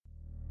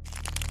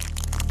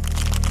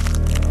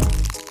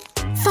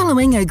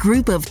following a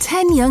group of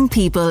 10 young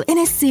people in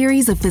a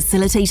series of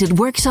facilitated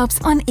workshops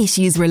on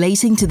issues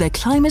relating to the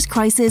climate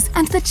crisis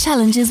and the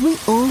challenges we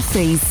all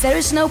face. There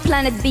is no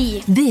planet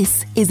B.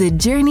 This is a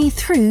journey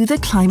through the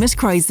climate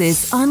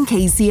crisis on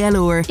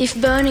KCLR.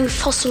 If burning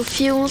fossil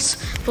fuels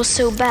was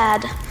so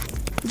bad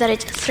that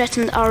it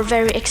threatened our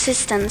very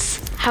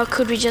existence, how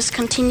could we just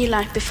continue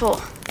like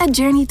before? A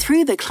journey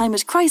through the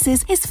climate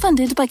crisis is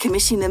funded by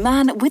Commission the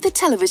Man with a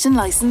television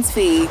licence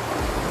fee.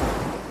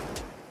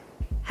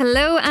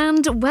 Hello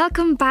and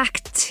welcome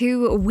back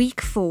to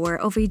week 4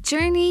 of a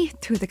journey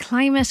through the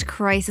climate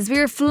crisis. We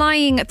are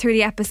flying through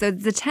the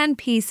episodes, the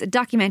 10-piece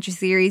documentary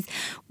series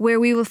where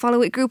we will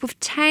follow a group of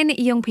 10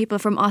 young people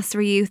from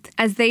Ulster Youth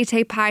as they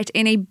take part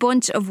in a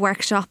bunch of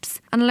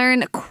workshops and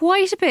learn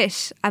quite a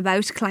bit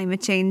about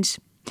climate change.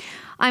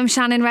 I'm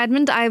Shannon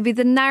Redmond. I'll be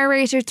the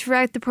narrator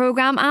throughout the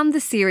programme and the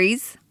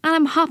series, and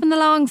I'm hopping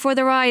along for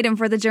the ride and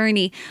for the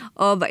journey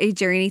of a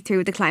journey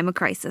through the climate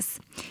crisis.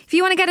 If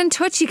you want to get in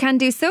touch, you can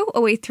do so.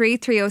 083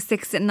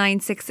 306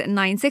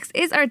 9696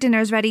 is our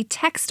Dinners Ready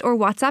text or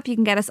WhatsApp. You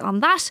can get us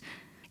on that.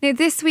 Now,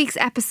 this week's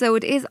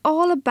episode is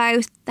all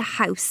about the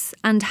house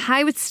and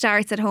how it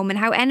starts at home and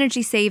how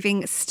energy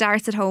saving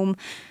starts at home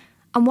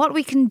and what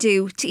we can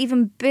do to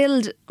even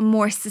build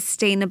more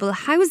sustainable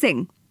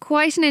housing.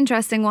 Quite an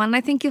interesting one.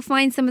 I think you'll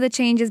find some of the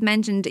changes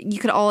mentioned you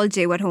could all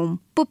do at home.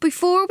 But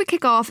before we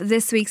kick off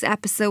this week's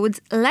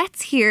episodes,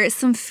 let's hear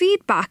some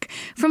feedback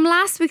from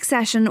last week's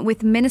session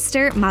with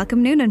Minister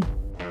Malcolm Noonan.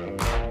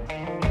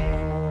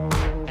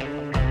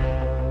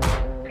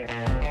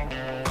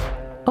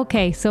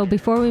 Okay, so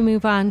before we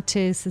move on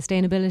to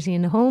sustainability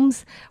in the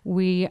homes,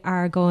 we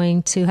are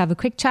going to have a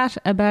quick chat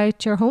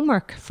about your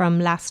homework from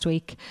last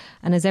week.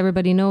 And as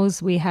everybody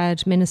knows, we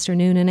had Minister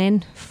Noonan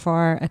in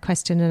for a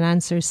question and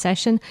answers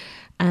session.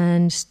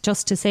 And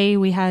just to say,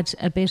 we had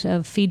a bit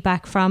of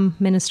feedback from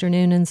Minister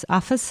Noonan's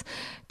office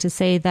to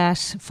say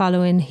that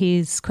following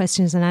his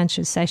questions and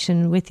answers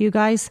session with you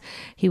guys,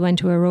 he went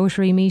to a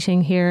Rotary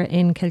meeting here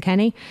in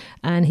Kilkenny,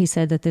 and he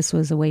said that this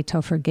was a way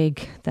tougher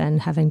gig than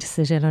having to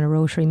sit in on a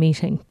Rotary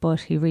meeting, but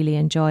he really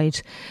enjoyed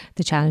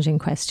the challenging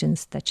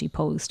questions that she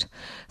posed.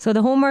 So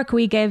the homework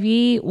we gave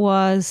ye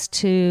was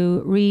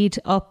to read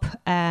up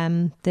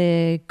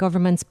the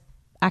government's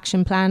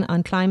action plan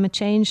on climate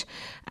change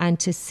and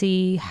to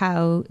see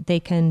how they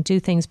can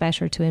do things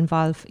better to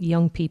involve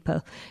young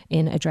people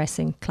in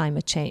addressing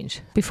climate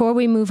change. Before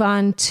we move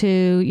on to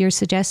your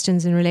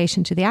suggestions in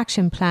relation to the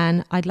action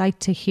plan, I'd like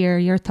to hear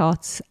your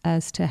thoughts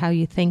as to how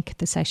you think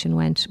the session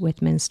went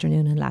with Minister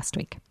Noonan last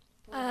week.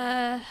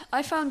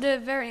 I found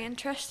it very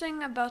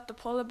interesting about the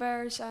polar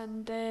bears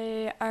and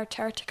the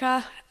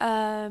Antarctica,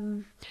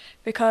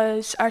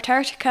 because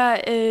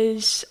Antarctica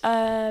is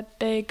a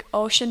big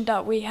ocean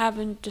that we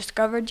haven't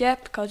discovered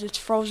yet because it's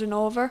frozen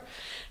over,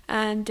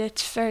 and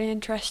it's very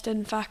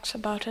interesting facts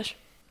about it.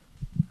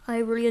 I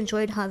really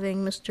enjoyed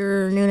having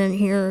Mr. Noonan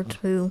here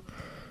to,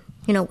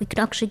 we could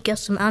actually get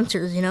some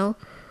answers,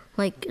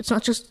 Like,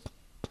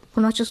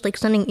 we're not just like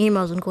sending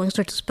emails and going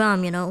straight to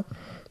spam,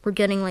 We're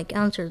getting like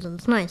answers, and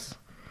it's nice.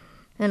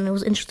 And it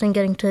was interesting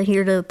getting to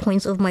hear the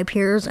points of my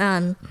peers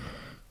and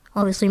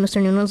obviously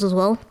Mr. Noonan's as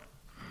well.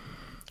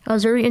 I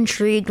was very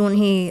intrigued when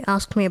he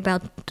asked me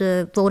about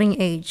the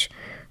voting age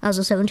as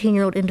a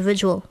 17-year-old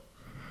individual.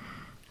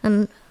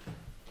 And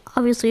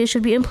obviously it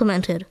should be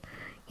implemented.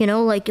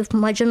 Like if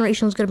my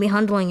generation is going to be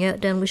handling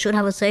it, then we should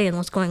have a say in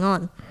what's going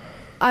on.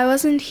 I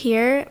wasn't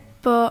here,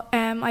 but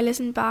I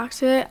listened back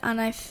to it and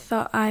I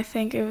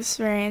think it was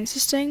very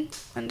interesting,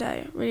 and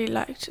I really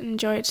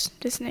enjoyed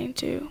listening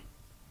to.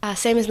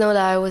 Same as Nola,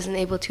 I wasn't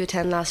able to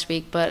attend last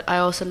week, but I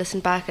also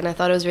listened back and I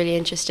thought it was really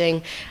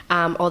interesting,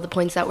 all the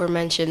points that were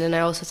mentioned, and I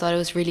also thought it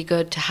was really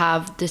good to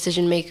have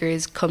decision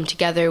makers come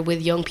together with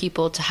young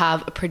people to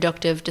have a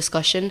productive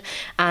discussion,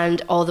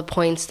 and all the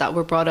points that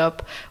were brought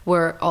up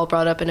were all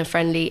brought up in a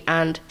friendly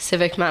and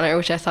civic manner,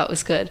 which I thought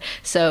was good.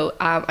 So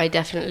I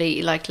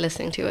definitely liked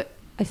listening to it.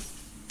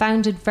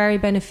 Found it very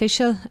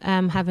beneficial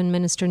having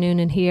Minister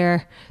Noonan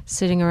here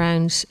sitting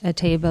around a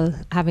table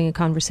having a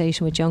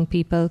conversation with young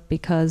people,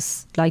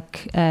 because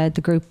like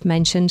the group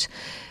mentioned,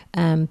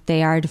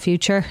 they are the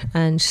future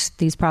and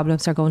these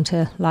problems are going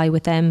to lie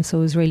with them, so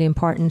it was really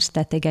important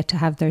that they get to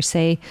have their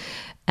say.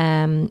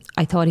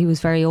 I thought he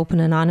was very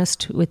open and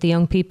honest with the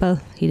young people.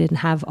 He didn't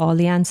have all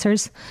the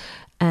answers,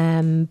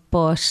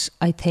 but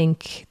I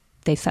think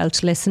they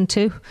felt listened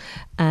to,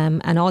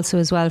 and also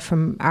as well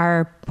from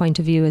our point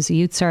of view as a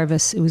youth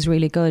service, it was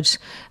really good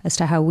as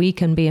to how we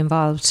can be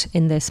involved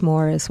in this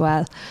more as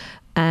well.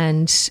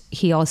 And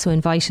he also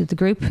invited the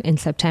group in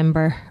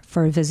September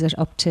for a visit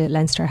up to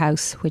Leinster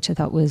House, which I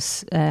thought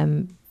was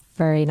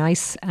very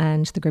nice,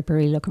 and the group are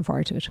really looking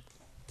forward to it.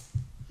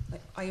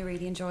 I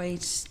really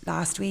enjoyed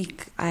last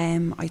week.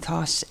 I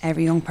thought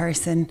every young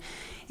person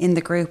in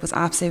the group was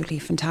absolutely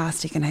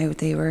fantastic, and how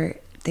they were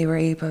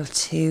able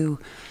to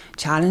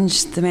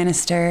challenge the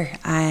minister.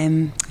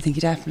 I think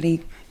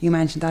you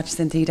mentioned that,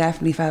 Jacinta, you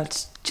definitely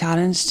felt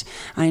challenged.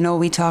 And I know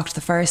we talked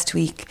the first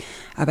week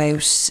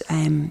about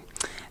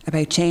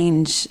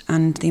change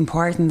and the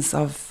importance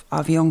of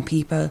of young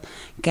people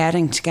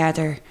getting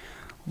together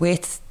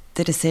with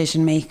the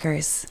decision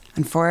makers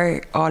and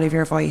for all of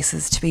your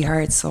voices to be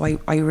heard. So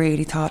I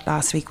really thought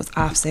last week was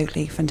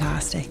absolutely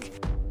fantastic.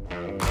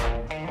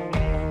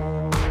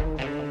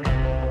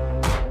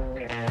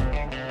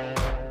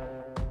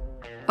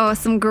 Oh,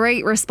 some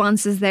great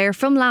responses there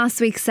from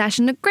last week's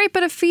session. A great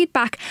bit of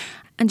feedback.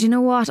 And you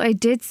know what? I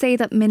did say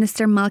that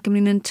Minister Malcolm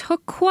Noonan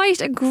took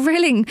quite a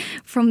grilling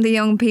from the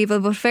young people,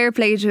 but fair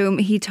play to him.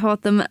 He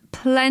taught them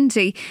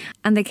plenty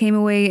and they came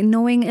away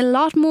knowing a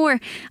lot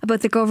more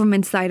about the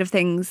government side of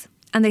things.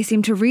 And they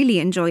seemed to really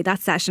enjoy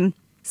that session.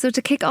 So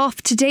to kick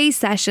off today's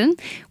session,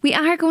 we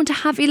are going to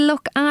have a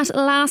look at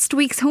last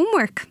week's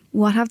homework.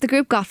 What have the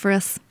group got for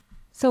us?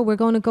 So we're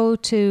going to go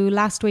to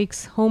last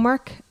week's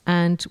homework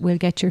and we'll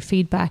get your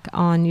feedback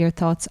on your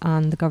thoughts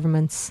on the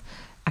government's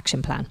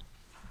action plan.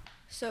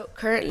 So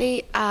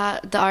currently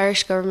the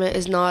Irish government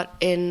is not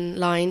in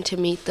line to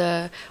meet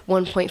the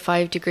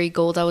 1.5 degree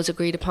goal that was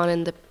agreed upon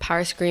in the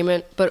Paris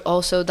Agreement, but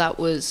also that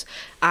was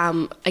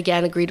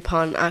again agreed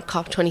upon at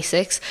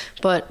COP26.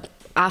 But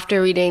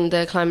after reading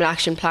the Climate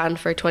Action Plan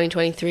for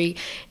 2023,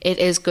 it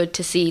is good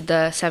to see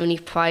the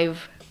 75%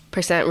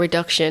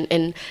 reduction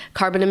in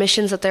carbon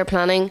emissions that they're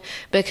planning,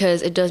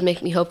 because it does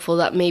make me hopeful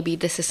that maybe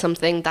this is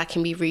something that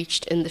can be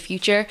reached in the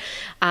future.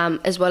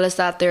 As well as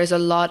that, there's a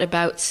lot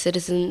about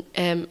citizen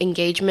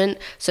engagement,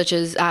 such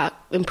as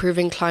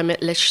improving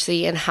climate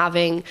literacy and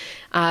having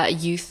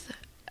youth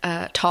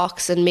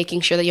talks and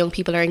making sure that young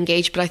people are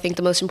engaged. But I think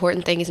the most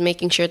important thing is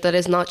making sure that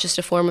it's not just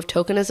a form of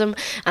tokenism,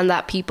 and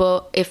that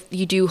people, if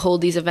you do hold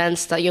these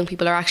events, that young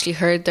people are actually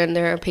heard and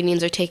their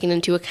opinions are taken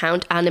into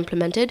account and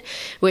implemented,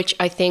 which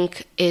I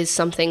think is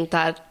something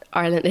that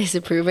Ireland is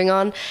improving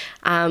on.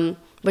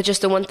 But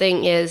just the one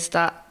thing is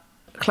that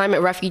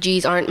climate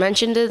refugees aren't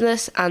mentioned in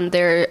this, and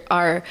there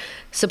are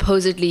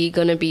supposedly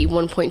going to be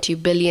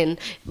 1.2 billion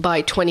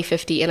by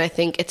 2050, and I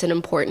think it's an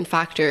important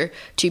factor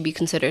to be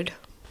considered.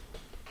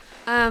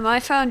 I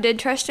found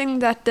interesting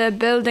that the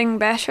building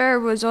better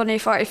was only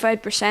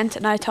 45%,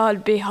 and I thought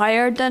it'd be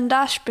higher than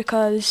that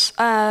because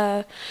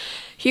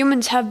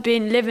humans have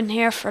been living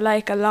here for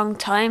like a long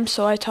time,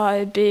 so I thought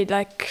it'd be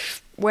like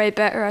way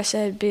better. I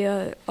said it'd be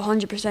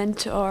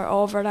 100% or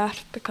over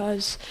that,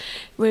 because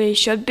we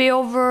should be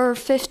over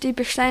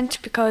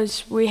 50%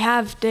 because we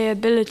have the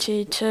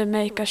ability to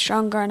make a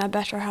stronger and a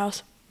better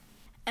house.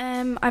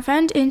 I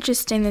found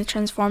interesting the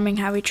transforming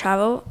how we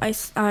travel. I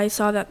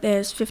saw that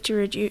there's 50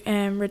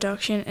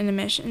 reduction in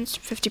emissions,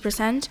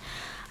 50%,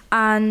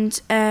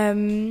 and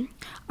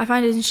I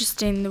find it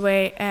interesting the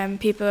way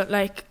people,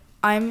 like,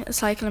 I'm a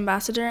cycle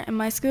ambassador in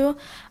my school,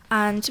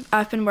 and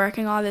I've been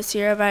working all this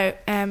year about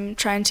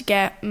trying to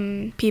get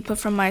people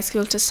from my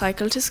school to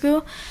cycle to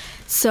school.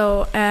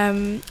 So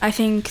I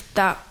think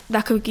that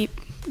could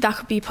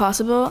be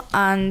possible,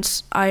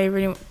 and I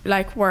really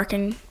like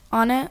working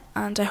on it,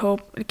 and I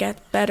hope it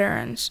gets better.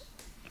 And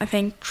I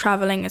think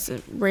travelling is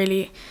a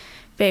really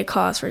big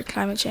cause for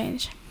climate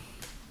change.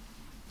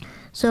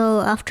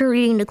 So after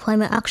reading the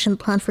Climate Action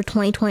Plan for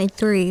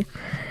 2023,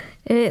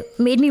 it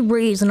made me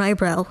raise an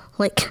eyebrow.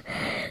 Like,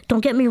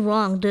 don't get me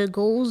wrong, the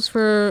goals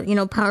for,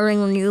 powering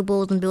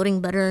renewables and building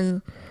better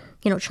and,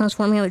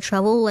 transforming how we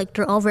travel, like,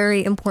 they're all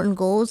very important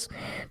goals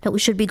that we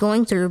should be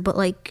going through. But,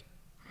 like,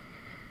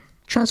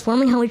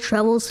 transforming how we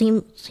travel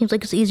seems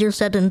like it's easier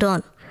said than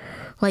done.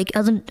 Like,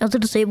 as a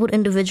disabled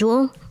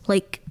individual,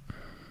 like,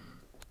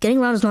 getting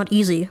around is not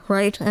easy,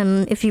 right?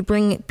 And if you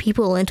bring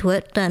people into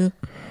it, then,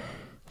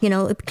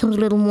 it becomes a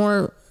little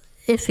more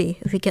iffy,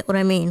 if you get what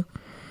I mean.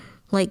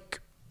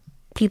 Like,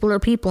 people are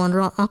people, and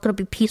they're not going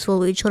to be peaceful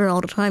with each other all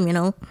the time,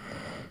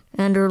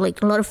 And there are,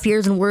 like, a lot of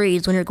fears and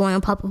worries when you're going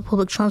on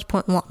public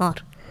transport and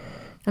whatnot.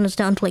 And it's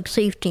down to, like,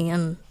 safety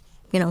and,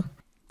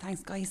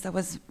 Thanks, guys. That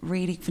was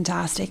really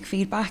fantastic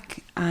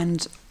feedback.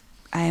 And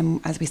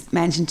as we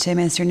mentioned to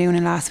Minister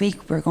Noonan last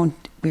week, we're going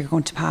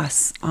to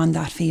pass on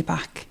that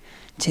feedback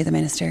to the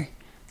Minister.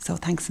 So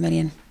thanks a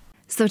million.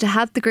 So to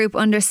help the group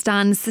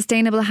understand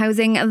sustainable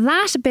housing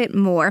that a bit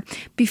more,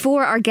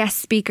 before our guest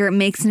speaker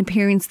makes an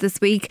appearance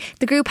this week,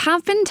 the group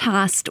have been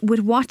tasked with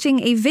watching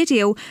a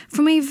video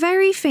from a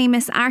very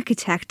famous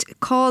architect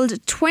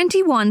called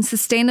 21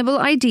 Sustainable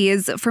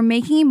Ideas for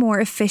Making a More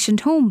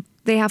Efficient Home.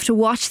 They have to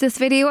watch this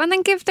video and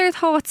then give their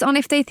thoughts on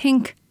if they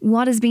think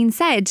what is being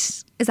said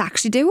is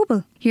actually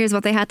doable. Here's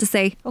what they had to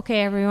say.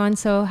 Okay, everyone.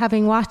 So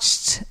having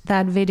watched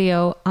that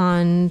video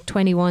on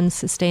 21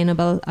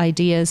 sustainable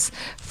ideas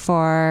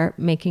for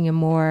making a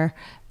more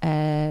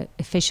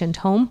efficient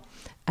home,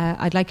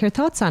 I'd like your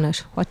thoughts on it.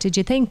 What did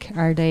you think?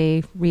 Are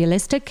they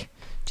realistic?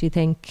 Do you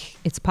think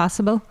it's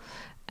possible?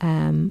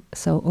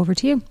 So over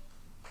to you.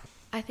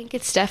 I think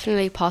it's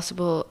definitely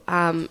possible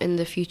in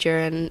the future,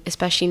 and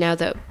especially now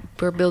that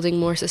we're building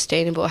more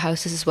sustainable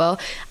houses as well.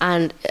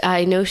 And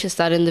I noticed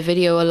that in the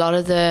video, a lot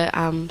of the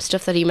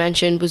stuff that he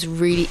mentioned was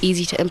really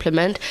easy to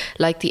implement,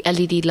 like the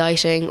LED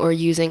lighting or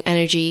using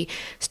Energy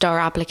Star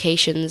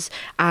applications,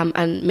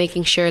 and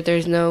making sure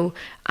there's no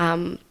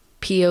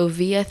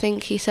POV, I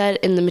think he said,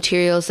 in the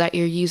materials that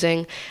you're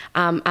using.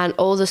 And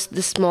all this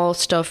small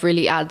stuff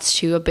really adds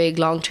to a big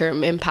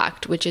long-term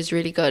impact, which is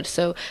really good.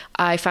 So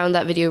I found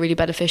that video really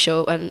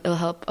beneficial, and it'll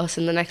help us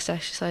in the next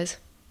exercise.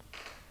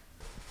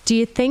 Do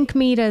you think,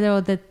 Mita,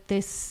 though, that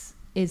this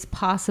is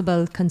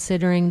possible,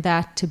 considering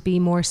that to be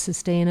more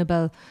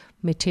sustainable,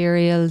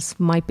 materials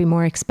might be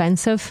more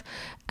expensive,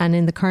 and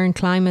in the current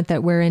climate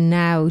that we're in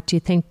now, do you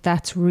think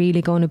that's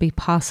really going to be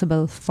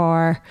possible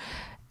for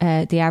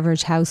the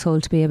average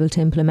household to be able to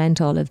implement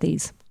all of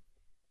these?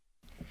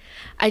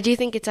 I do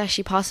think it's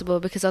actually possible,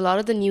 because a lot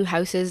of the new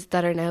houses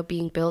that are now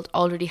being built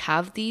already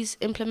have these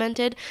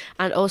implemented,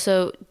 and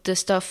also the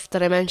stuff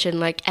that I mentioned,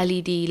 like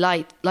LED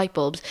light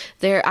bulbs,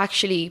 they're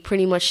actually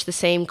pretty much the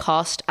same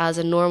cost as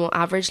a normal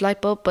average light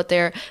bulb, but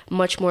they're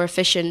much more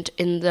efficient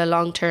in the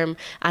long term,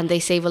 and they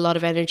save a lot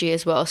of energy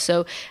as well.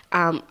 So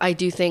I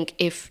do think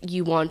if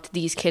you want,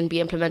 these can be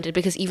implemented,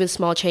 because even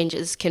small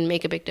changes can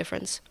make a big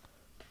difference.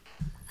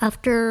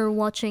 After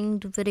watching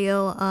the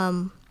video,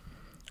 I'm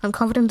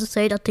confident to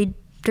say that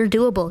they're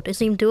doable. They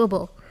seem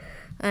doable.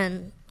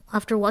 And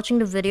after watching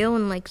the video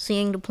and like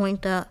seeing the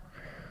point that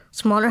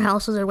smaller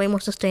houses are way more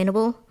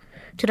sustainable,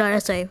 to that I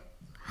say,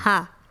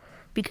 ha.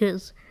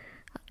 Because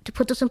to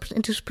put this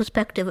into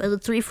perspective, as a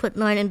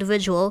 3'9"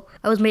 individual,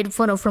 I was made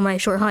fun of for my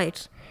short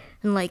height.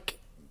 And like,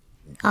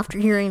 after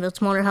hearing that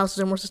smaller houses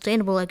are more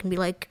sustainable, I can be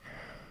like,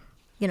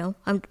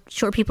 I'm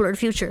short people are the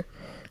future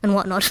and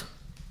whatnot.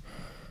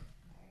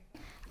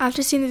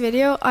 After seeing the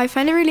video, I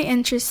find it really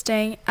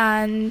interesting,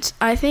 and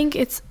I think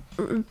it's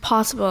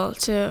possible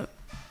to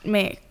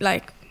make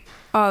like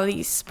all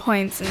these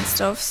points and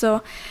stuff.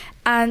 So,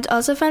 and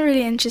also found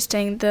really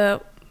interesting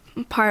the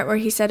part where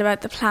he said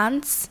about the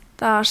plants,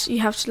 that you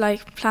have to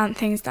like plant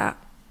things that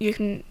you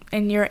can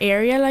in your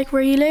area, like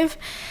where you live,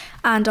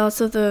 and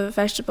also the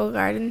vegetable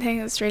garden thing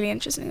is really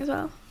interesting as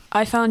well.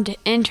 I found it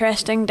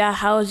interesting that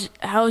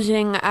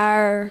housing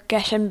are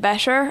getting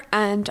better,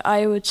 and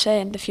I would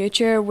say in the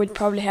future we'd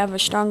probably have a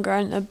stronger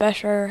and a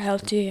better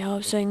healthy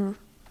housing.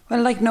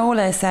 Well, like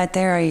Nola said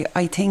there,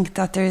 I think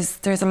that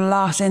there's a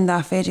lot in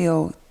that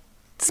video,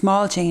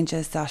 small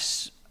changes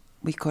that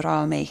we could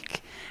all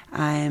make.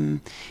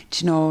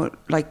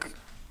 Like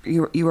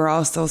you were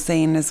also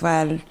saying as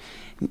well,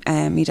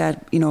 my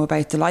dad,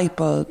 about the light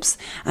bulbs,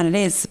 and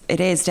it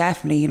is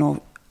definitely,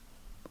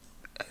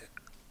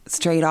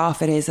 straight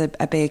off, it is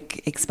a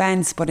big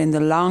expense, but in the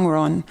long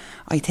run,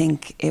 I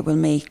think it will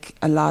make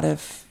a lot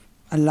of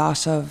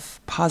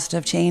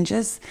positive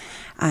changes,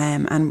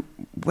 and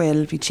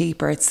will be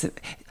cheaper. I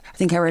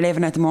think how we're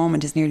living at the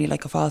moment is nearly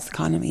like a false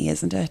economy,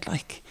 isn't it?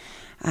 Like,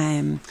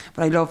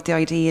 but I love the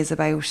ideas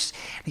about,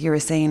 like you were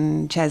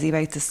saying, Chessie,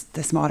 about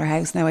the smaller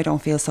house. Now I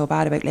don't feel so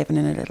bad about living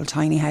in a little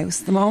tiny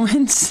house at the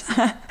moment,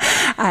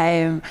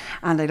 and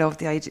I love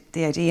the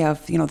idea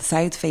of the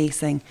south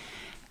facing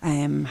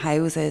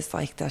houses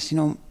like that.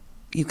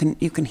 You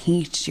can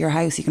heat your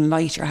house, you can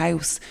light your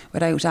house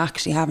without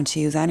actually having to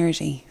use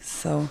energy.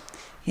 So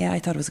yeah, I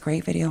thought it was a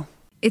great video.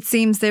 It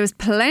seems there was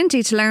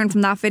plenty to learn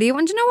from that video,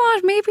 and you know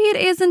what, maybe it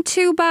isn't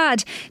too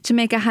bad to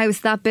make a house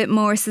that bit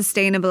more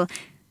sustainable.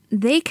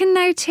 They can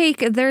now take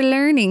their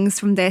learnings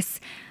from this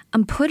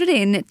and put it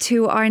in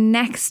to our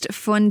next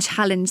fun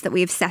challenge that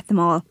we've set them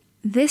all.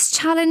 This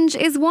challenge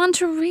is one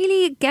to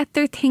really get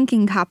their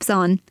thinking caps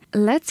on.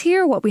 Let's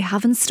hear what we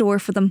have in store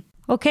for them.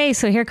 Okay,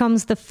 so here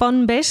comes the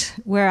fun bit.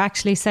 We're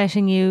actually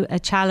setting you a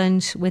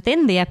challenge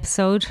within the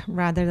episode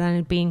rather than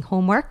it being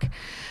homework.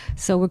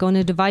 So we're going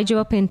to divide you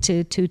up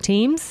into 2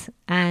 teams,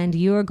 and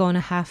you're going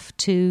to have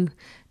to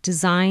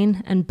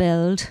design and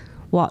build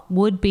what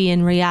would be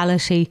in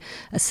reality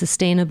a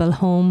sustainable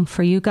home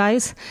for you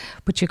guys,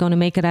 but you're going to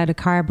make it out of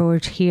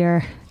cardboard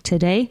here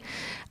today.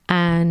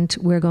 And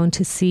we're going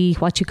to see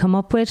what you come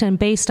up with. And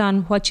based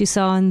on what you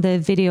saw in the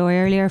video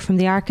earlier from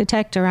the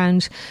architect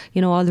around,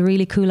 all the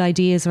really cool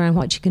ideas around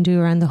what you can do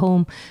around the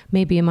home,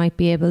 maybe you might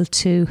be able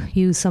to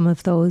use some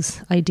of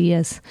those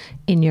ideas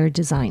in your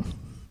design.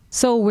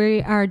 So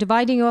we are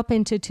dividing you up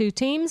into 2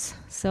 teams.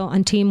 So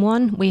on team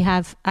 1, we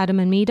have Adam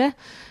and Mita.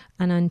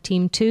 And on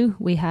team 2,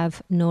 we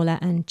have Nola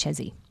and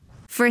Chessie.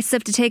 First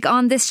up to take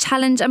on this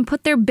challenge and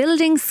put their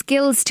building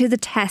skills to the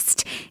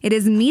test, it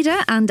is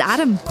Mita and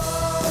Adam.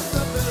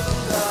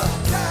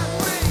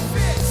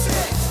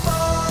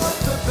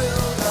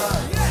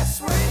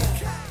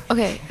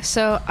 Okay,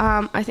 so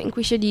I think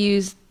we should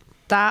use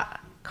that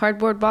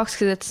cardboard box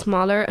because it's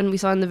smaller, and we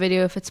saw in the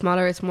video if it's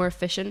smaller it's more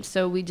efficient,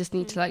 so we just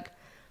need to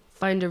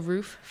find a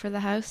roof for the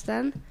house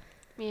then.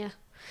 Yeah,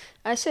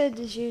 I said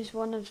just use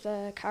one of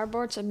the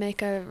cardboards and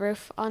make a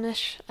roof on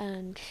it,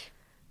 and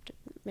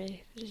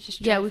maybe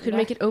just we could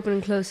make it open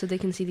and close so they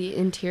can see the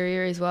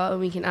interior as well, and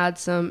we can add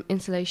some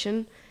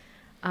insulation,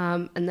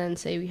 and then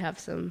say we have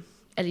some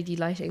LED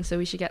lighting, so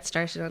we should get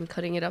started on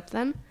cutting it up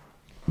then.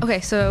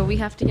 Okay, so we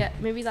have to get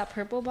maybe that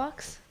purple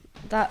box.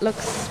 That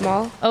looks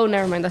small. Oh,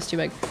 never mind, that's too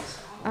big.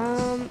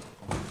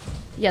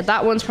 Yeah,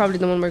 that one's probably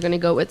the one we're going to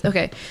go with.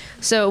 Okay,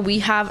 so we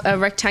have a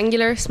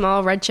rectangular,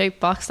 small, red-shaped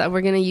box that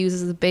we're going to use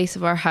as the base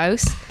of our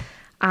house.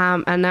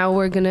 And now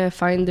we're going to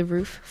find the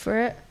roof for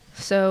it.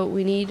 So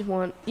we need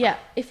one. Yeah,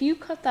 if you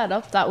cut that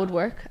up, that would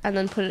work. And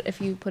then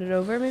if you put it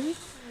over, maybe.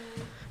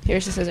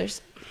 Here's the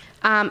scissors.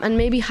 And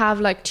maybe have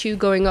like 2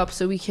 going up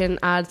so we can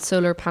add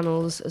solar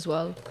panels as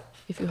well.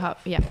 If you have,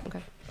 yeah,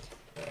 okay.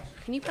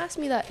 Can you pass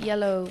me that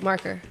yellow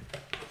marker?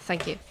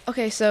 Thank you.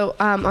 Okay, so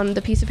on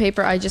the piece of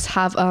paper, I just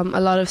have a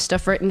lot of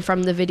stuff written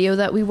from the video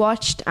that we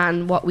watched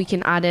and what we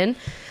can add in.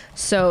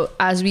 So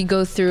as we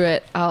go through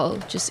it, I'll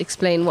just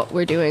explain what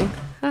we're doing.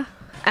 And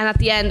at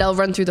the end, I'll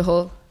run through the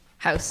whole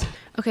house.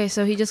 Okay,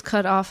 so he just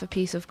cut off a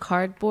piece of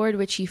cardboard,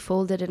 which he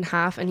folded in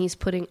half, and he's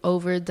putting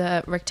over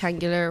the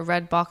rectangular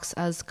red box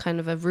as kind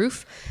of a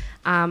roof.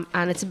 And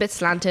it's a bit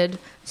slanted,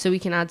 so we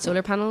can add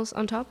solar panels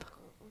on top.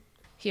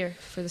 Here,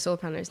 for the solar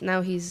panels.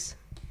 Now you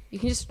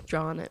can just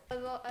draw on it.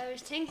 What I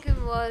was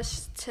thinking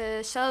was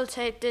to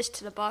sellotape this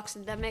to the box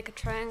and then make a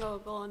triangle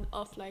going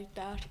up like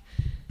that.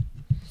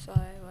 So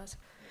I was.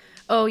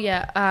 Oh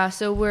yeah,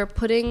 so we're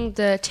putting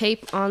the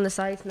tape on the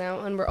sides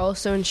now, and we're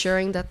also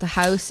ensuring that the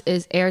house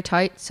is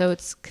airtight, so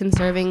it's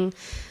conserving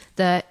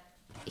the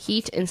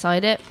heat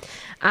inside it.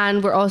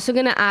 And we're also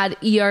going to add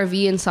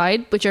ERV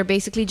inside, which are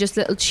basically just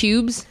little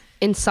tubes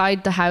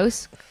inside the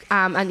house.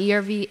 And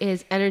ERV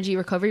is energy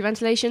recovery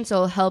ventilation, so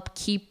it'll help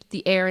keep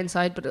the air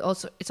inside, but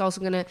it's also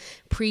going to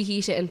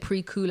preheat it and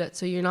pre-cool it,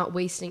 so you're not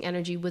wasting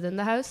energy within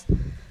the house.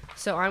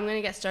 So I'm going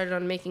to get started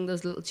on making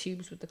those little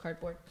tubes with the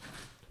cardboard.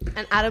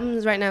 And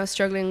Adam's right now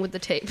struggling with the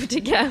tape to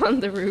get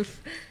on the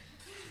roof.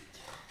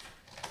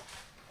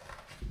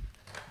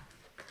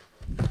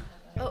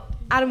 Oh,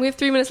 Adam, we have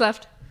 3 minutes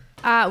left.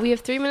 We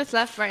have 3 minutes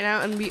left right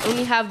now, and we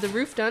only have the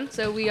roof done,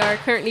 so we are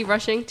currently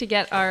rushing to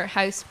get our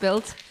house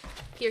built.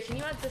 Here, can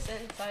you add this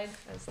inside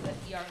as the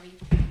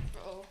ERV?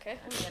 Oh, okay.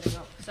 I'm getting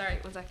up. Sorry,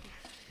 1 second.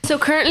 So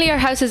currently our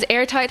house is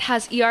airtight,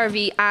 has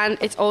ERV, and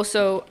it's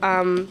also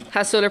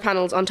has solar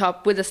panels on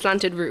top with a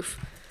slanted roof.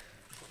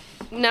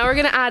 Now we're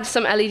going to add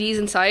some LEDs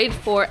inside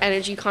for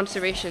energy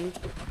conservation.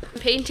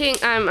 Painting,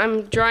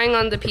 I'm drawing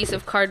on the piece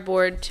of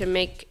cardboard to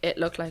make it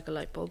look like a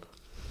light bulb.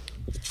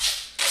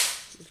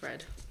 It's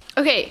red.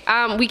 Okay,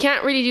 we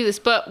can't really do this,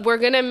 but we're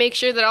going to make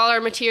sure that all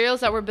our materials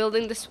that we're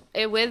building this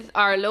with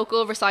are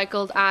local,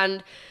 recycled,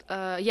 and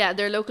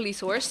they're locally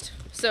sourced.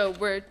 So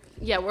we're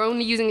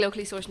only using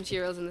locally sourced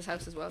materials in this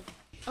house as well.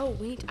 Oh,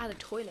 we need to add a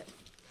toilet.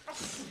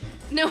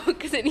 No,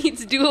 because it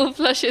needs dual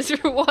flushes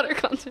for water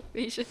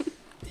conservation.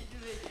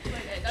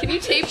 Can you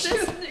tape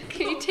this?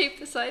 Can you tape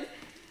the side?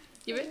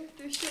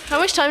 How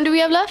much time do we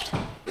have left? Oh,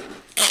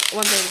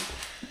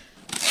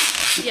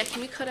 1:30. Yeah,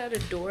 can we cut out a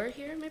door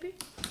here, maybe?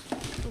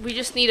 We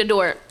just need a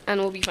door, and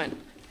we'll be fine.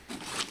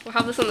 We'll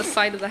have this on the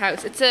side of the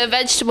house. It's a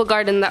vegetable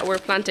garden that we're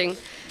planting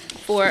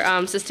for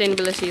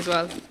sustainability as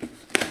well.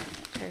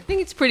 Okay. I think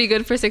it's pretty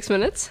good for 6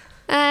 minutes.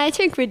 I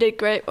think we did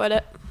great with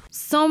it.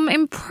 Some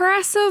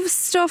impressive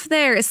stuff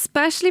there,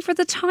 especially for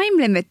the time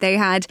limit they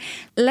had.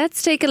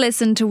 Let's take a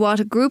listen to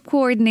what Group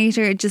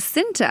Coordinator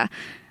Jacinta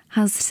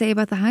has to say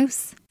about the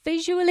house.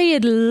 Visually,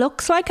 it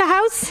looks like a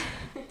house.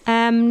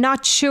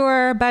 Not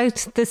sure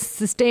about the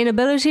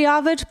sustainability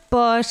of it,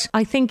 but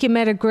I think you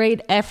made a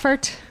great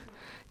effort.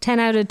 10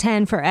 out of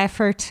 10 for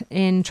effort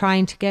in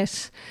trying to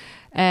get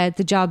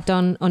the job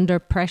done under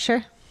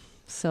pressure.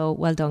 So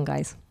well done,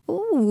 guys.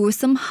 Ooh,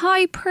 some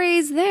high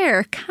praise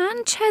there.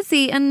 Can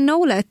Chezzy and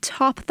Nola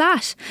top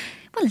that?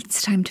 Well,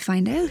 it's time to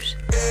find out.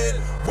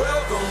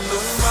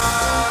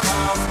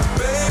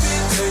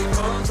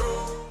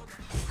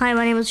 Hi,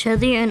 my name is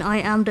Chezzy, and I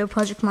am the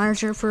project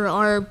manager for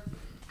our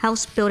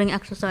house building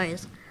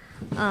exercise.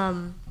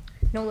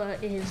 Nola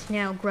is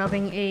now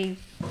grabbing a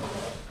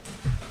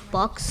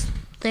box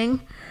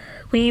thing.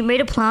 We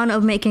made a plan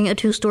of making a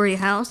 2-story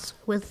house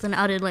with an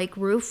added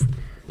roof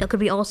that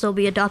could also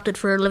be adapted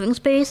for living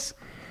space.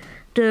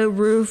 The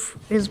roof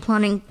is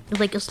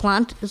is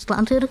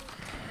slanted,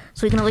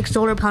 so we can have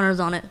solar panels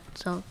on it.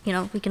 So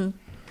we can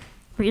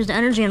reuse the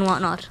energy and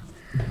whatnot.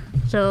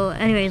 So,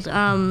 anyways,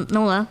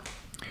 Nola,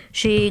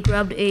 she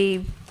grabbed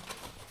a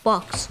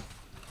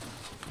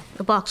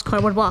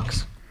cardboard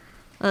box,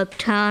 a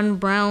tan,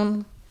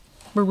 brown,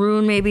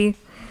 maroon maybe.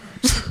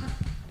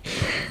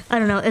 I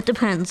don't know. It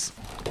depends.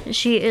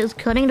 She is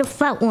cutting the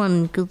flat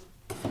one because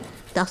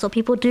that's what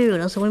people do.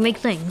 That's how we make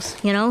things,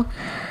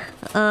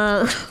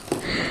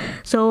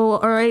 So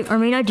our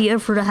main idea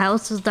for the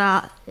house is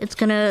that it's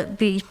gonna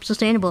be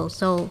sustainable.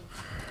 So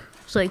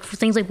for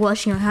things like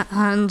washing your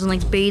hands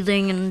and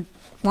bathing and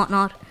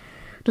whatnot,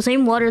 the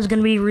same water is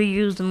gonna be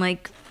reused and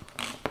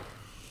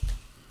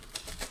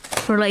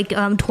for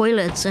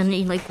toilets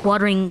and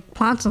watering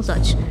plants and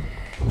such.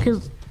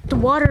 Because the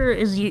water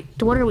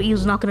we use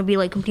is not gonna be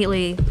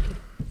completely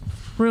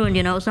ruined.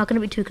 It's not gonna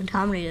be too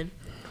contaminated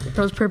for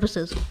those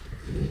purposes.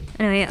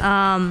 Anyway,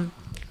 all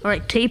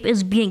right, tape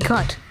is being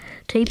cut.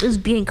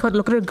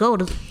 Look at her go.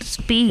 The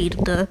speed,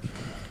 the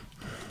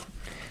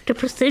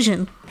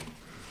precision.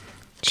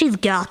 She's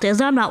got this.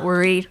 I'm not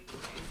worried.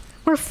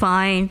 We're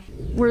fine.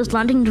 We're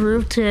slanting the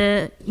roof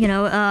to,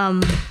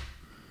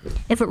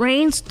 if it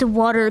rains, the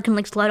water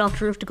can slide off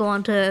the roof to go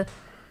onto,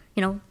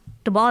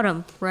 the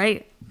bottom,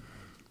 right?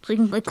 So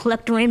you can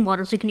collect the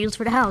rainwater so you can use it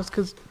for the house.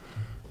 Because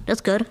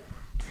That's good.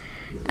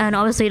 And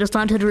obviously the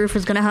slanted roof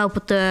is going to help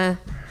with the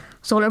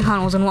solar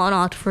panels and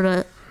whatnot for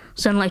the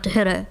sunlight to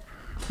hit it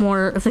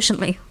more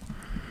efficiently.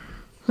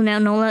 So now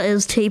Nola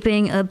is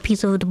taping a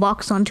piece of the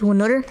box onto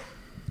another.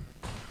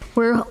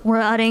 We're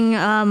adding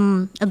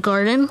a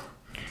garden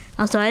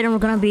outside, and we're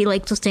gonna be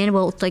like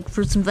sustainable with like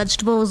fruits and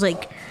vegetables,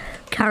 like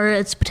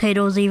carrots,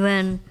 potatoes,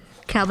 even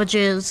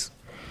cabbages,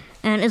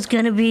 and it's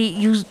gonna be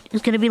used.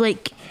 It's gonna be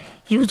like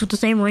used with the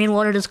same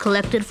rainwater that's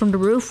collected from the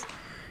roof,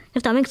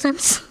 if that makes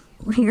sense.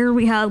 Here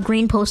we have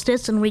green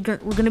post-its, and we're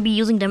gonna be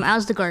using them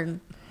as the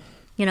garden,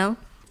 you know,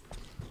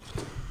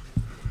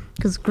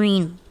 because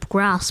green,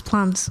 grass,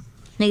 plants,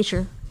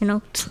 nature, you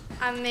know.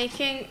 I'm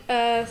making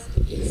a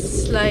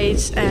slide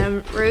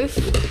roof,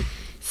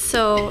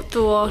 so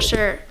the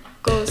water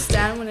goes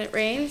down when it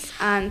rains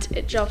and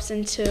it drops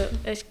into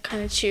a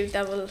kind of tube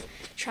that will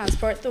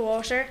transport the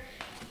water,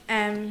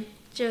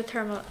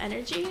 geothermal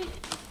energy,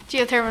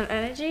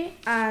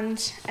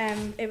 and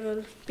it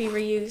will be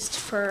reused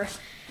for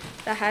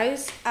the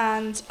house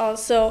and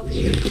also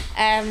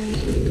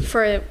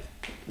for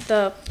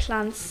the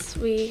plants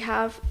we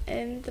have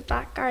in the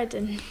back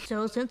garden.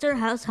 So since our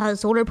house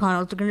has solar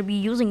panels, we're going to be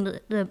using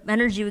the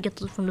energy we get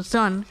from the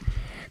sun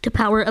to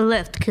power a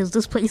lift, because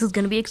this place is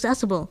going to be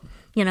accessible,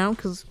 you know,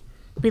 because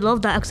we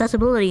love that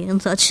accessibility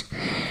and such.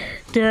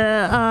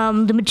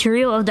 The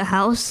material of the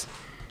house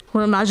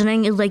we're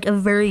imagining is like a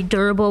very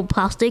durable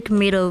plastic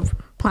made of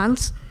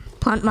plant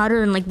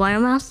matter and like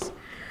biomass,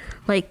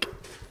 like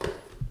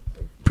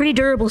pretty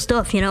durable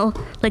stuff, you know,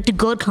 like the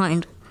good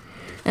kind.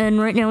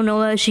 And right now,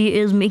 Nola, she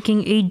is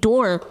making a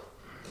doorway,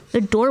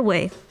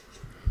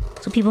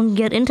 so people can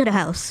get into the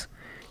house.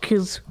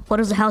 Because what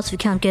is a house if you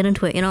can't get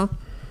into it, you know?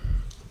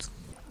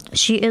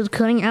 She is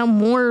cutting out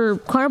more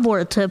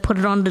cardboard to put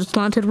it on the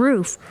slanted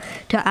roof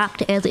to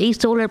act as a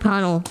solar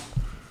panel.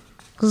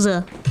 Cause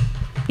we're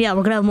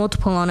gonna have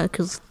multiple on it.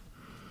 Cause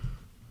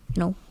you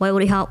know, why would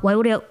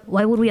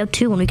we have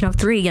two when we can have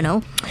three? You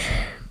know,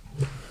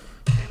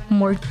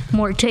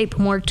 more tape.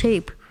 We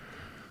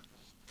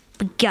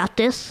got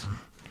this.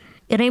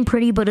 It ain't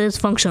pretty, but it is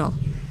functional.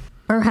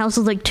 Our house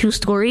is like 2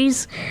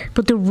 stories,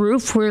 but the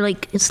roof where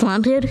like it's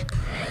slanted,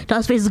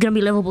 that space is gonna be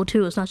livable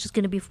too. It's not just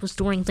gonna be for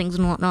storing things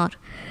and whatnot.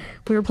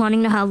 We were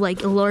planning to have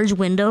like a large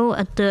window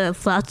at the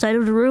flat side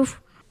of the roof,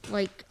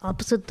 like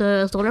opposite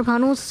the solar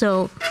panels,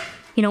 so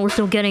you know we're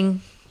still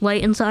getting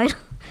light inside.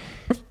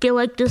 I feel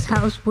like this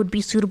house would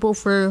be suitable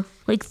for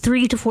like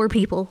 3 to 4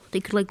 people. They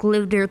could like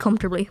live there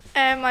comfortably.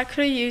 I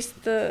could have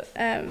used the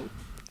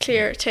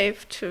clear tape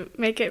to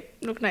make it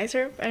look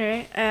nicer.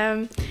 Anyway,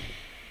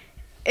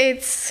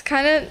 it's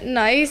kind of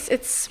nice.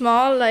 It's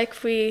small,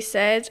 like we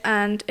said,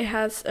 and it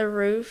has a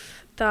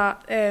roof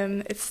that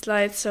it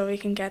slides so we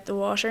can get the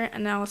water,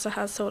 and it also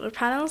has solar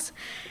panels.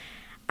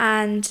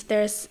 And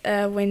there's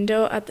a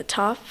window at the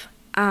top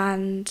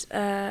and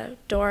a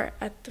door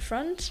at the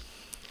front,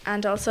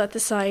 and also at the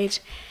side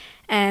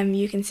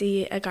you can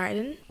see a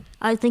garden.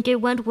 I think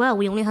it went well.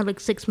 We only had like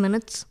 6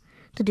 minutes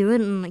to do it,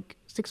 and like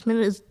 6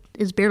 minutes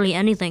is barely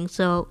anything.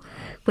 So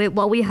with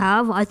what we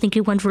have, I think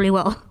it went really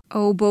well.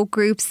 Oh, both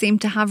groups seem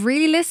to have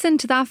really listened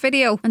to that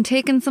video and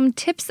taken some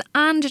tips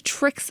and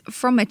tricks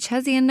from it.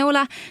 Chezzy and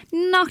Nola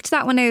knocked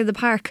that one out of the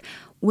park.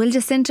 Will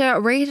Jacinta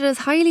rate it as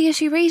highly as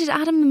she rated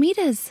Adam and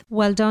Amita's?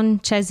 Well done,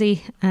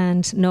 Chezzy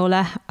and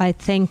Nola. I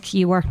think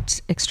you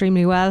worked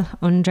extremely well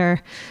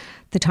under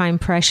the time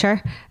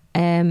pressure.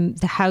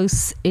 The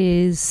house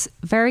is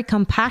very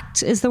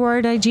compact, is the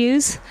word I'd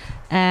use.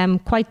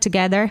 Quite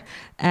together,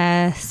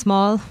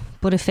 small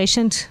but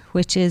efficient,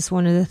 which is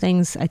one of the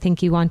things I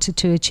think you wanted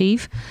to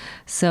achieve.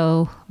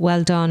 So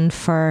well done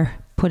for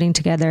putting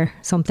together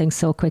something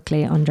so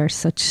quickly under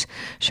such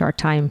short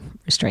time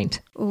restraint.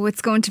 Oh,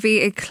 it's going to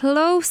be a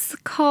close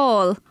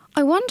call.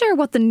 I wonder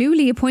what the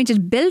newly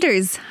appointed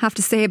builders have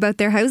to say about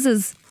their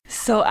houses.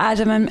 So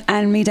Adam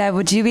and Mida,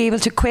 would you be able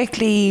to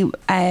quickly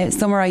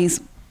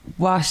summarise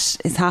what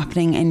is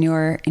happening in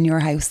your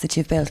house that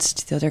you've built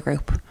to the other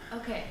group?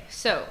 Okay,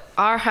 so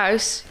our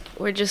house,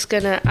 we're just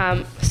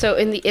gonna so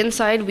in the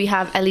inside we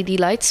have LED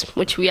lights,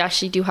 which we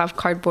actually do have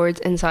cardboards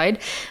inside,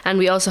 and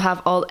we also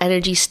have all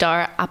Energy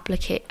Star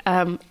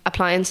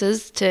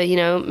appliances to, you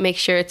know, make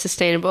sure it's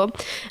sustainable.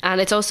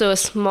 And it's also a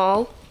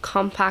small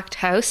compact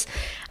house,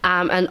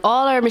 and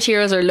all our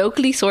materials are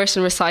locally sourced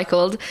and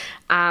recycled,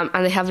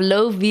 and they have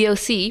low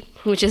VOC,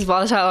 which is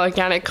volatile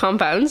organic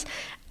compounds.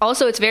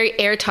 Also, it's very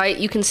airtight.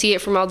 You can see it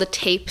from all the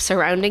tape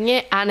surrounding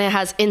it, and it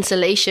has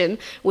insulation,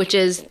 which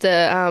is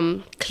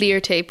the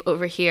clear tape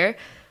over here,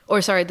 or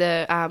sorry,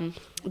 the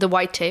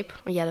white tape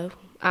or yellow.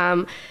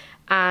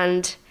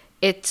 And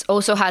it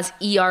also has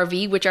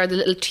ERV, which are the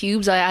little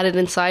tubes I added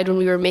inside when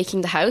we were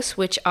making the house,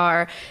 which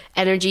are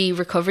energy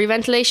recovery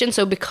ventilation.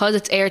 So because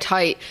it's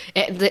airtight,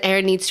 the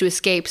air needs to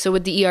escape. So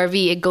with the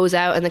ERV, it goes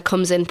out and it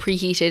comes in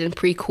preheated and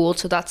pre-cooled,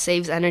 so that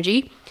saves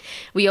energy.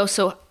 We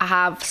also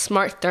have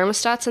smart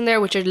thermostats in there,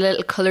 which are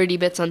little colouredy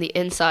bits on the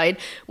inside,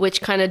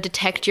 which kind of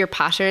detect your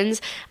patterns,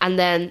 and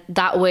then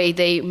that way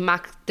they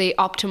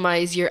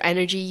optimize your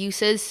energy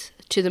uses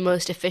to the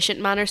most efficient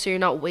manner, so you're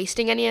not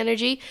wasting any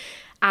energy.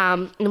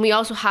 And we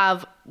also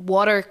have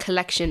water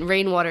collection,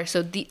 rainwater.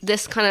 So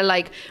this kind of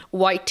like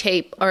white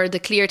tape or the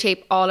clear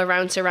tape all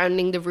around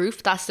surrounding the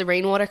roof, that's the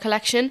rainwater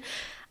collection.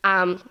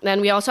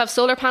 Then we also have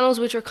solar panels,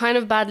 which are kind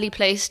of badly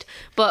placed,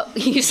 but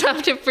you just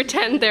have to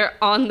pretend they're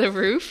on the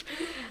roof.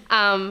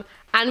 And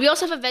we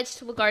also have a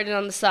vegetable garden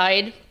on the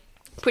side,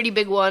 pretty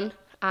big one.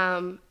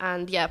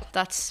 And yeah,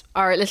 that's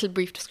our little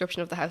brief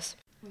description of the house.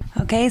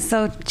 Okay,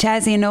 so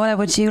Chazzy and Nola,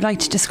 would you like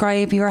to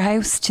describe your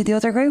house to the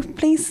other group,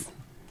 please?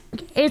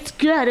 It's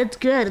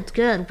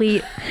good.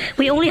 We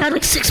only had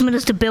like 6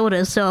 minutes to build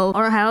it, so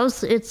our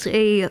house, it's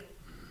a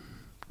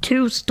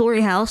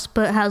 2-story house,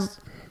 but it has,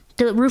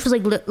 the roof is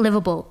like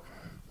livable.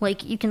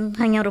 Like you can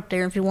hang out up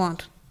there if you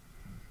want,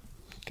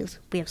 because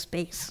we have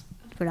space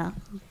for that.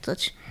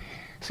 Such.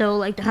 So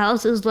like the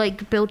house is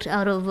like built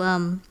out of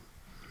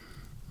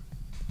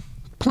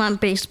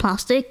plant-based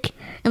plastic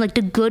and like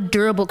the good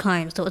durable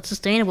kind, so it's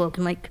sustainable. It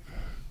can like,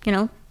 you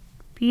know,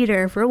 be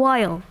there for a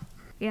while.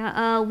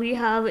 Yeah, we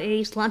have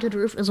a slanted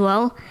roof as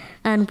well,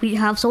 and we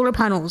have solar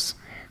panels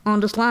on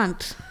the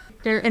slant.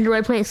 They're in the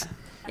right place.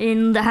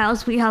 In the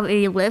house, we have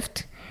a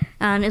lift,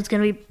 and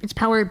it's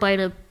powered by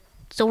the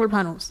solar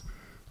panels,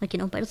 like, you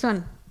know, by the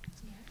sun.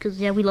 Because,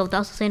 yeah, we love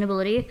that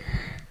sustainability.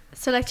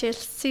 So like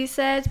Chelsea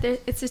said,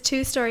 it's a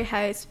 2-story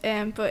house,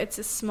 but it's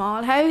a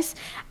small house,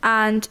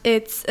 and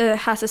it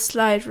has a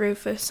slide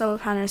roof with solar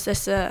panels.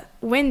 There's a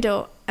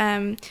window,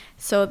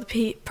 so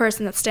the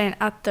person that's staying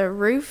at the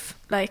roof,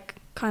 like,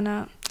 kind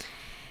of,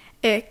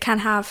 it can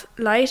have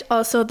light.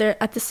 Also, there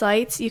at the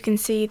sides you can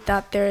see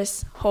that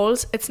there's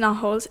holes. It's not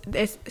holes,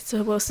 it's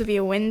supposed to be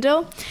a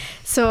window,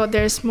 so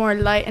there's more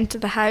light into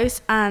the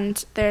house,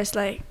 and there's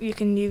like, you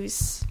can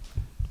use,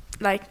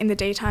 like in the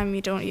daytime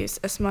you don't use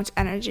as much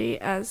energy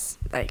as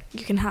like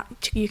you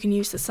can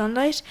use the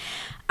sunlight.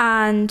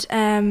 And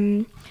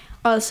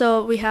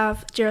also we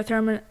have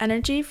geothermal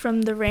energy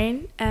from the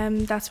rain,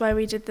 that's why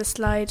we did the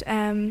slide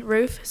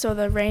roof, so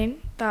the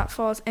rain that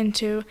falls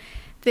into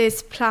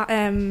this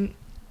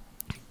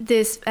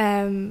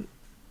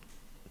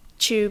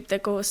tube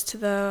that goes to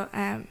the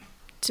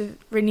to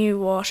renew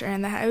water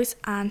in the house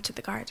and to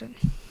the garden.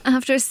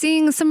 After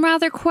seeing some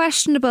rather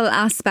questionable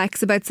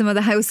aspects about some of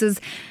the houses,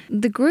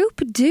 the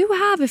group do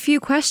have a few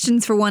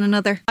questions for one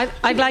another.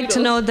 I'd like to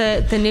know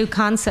the new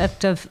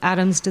concept of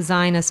Adam's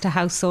design as to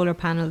how solar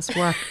panels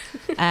work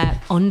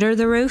under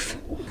the roof.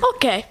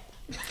 Okay,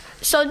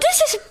 so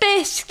this is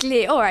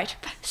basically, alright,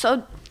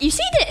 so you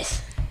see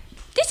this?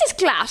 This is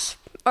glass.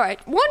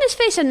 Alright, one is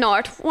facing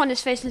north, one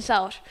is facing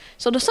south.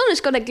 So the sun is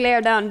going to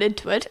glare down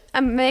into it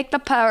and make the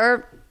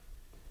power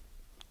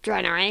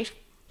generate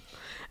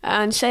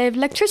and save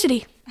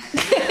electricity.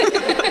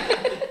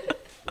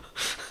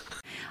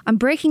 I'm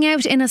breaking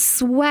out in a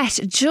sweat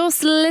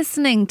just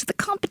listening to the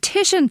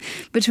competition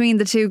between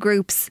the two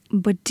groups.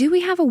 But do we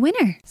have a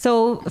winner?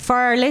 So for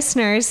our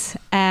listeners,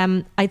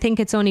 I think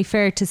it's only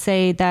fair to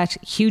say that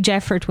huge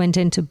effort went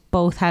into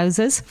both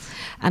houses.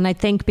 And I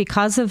think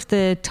because of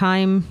the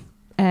time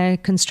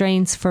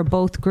constraints for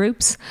both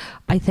groups,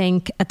 I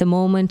think at the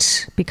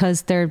moment,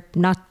 because they're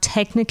not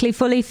technically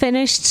fully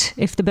finished,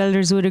 if the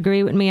builders would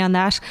agree with me on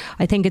that,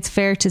 I think it's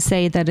fair to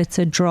say that it's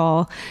a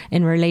draw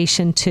in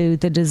relation to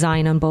the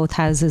design on both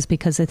houses,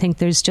 because I think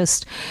there's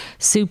just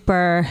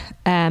super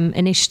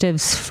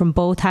initiatives from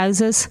both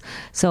houses.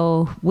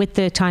 So with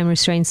the time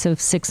restraints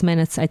of 6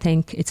 minutes, I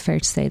think it's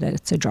fair to say that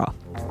it's a draw.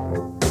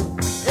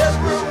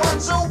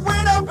 Everyone's a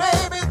winner,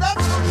 baby,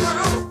 that's the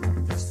truth.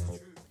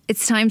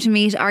 It's time to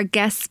meet our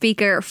guest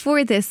speaker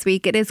for this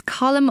week. It is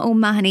Colm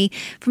O'Mahony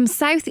from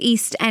South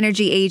East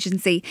Energy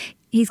Agency.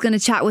 He's going to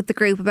chat with the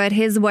group about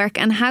his work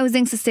and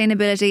housing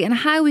sustainability and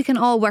how we can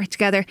all work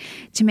together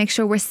to make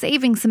sure we're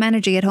saving some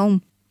energy at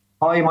home.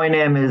 Hi, my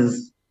name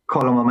is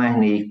Colm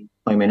O'Mahony.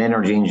 I'm an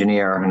energy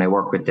engineer and I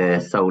work with the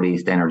South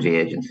East Energy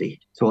Agency.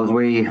 So as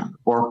we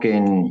work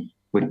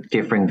with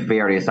different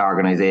various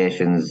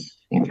organisations,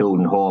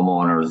 including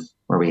homeowners,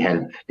 where we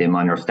help them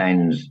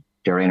understand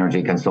their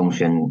energy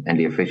consumption and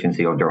the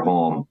efficiency of their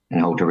home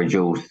and how to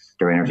reduce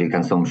their energy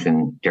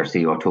consumption, their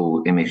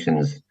CO2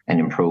 emissions and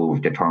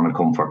improve the thermal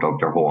comfort of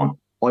their home.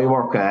 I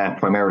work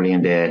primarily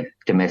in the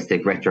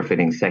domestic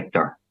retrofitting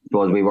sector.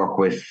 So as we work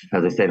with,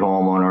 as I said,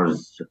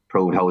 homeowners,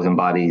 approved housing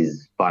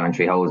bodies,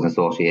 voluntary housing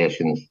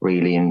associations,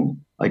 really in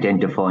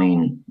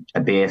identifying a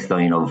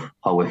baseline of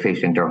how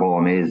efficient their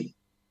home is,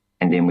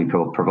 and then we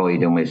provide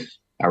them with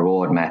a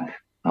roadmap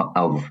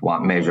of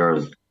what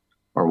measures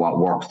or what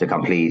works to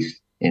complete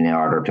in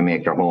order to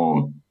make their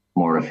home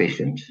more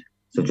efficient.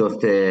 So just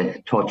to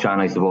touch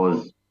on, I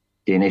suppose,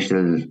 the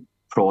initial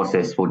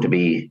process would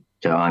be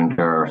to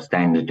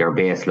understand their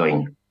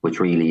baseline,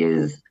 which really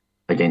is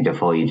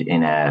identified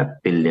in a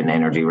building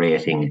energy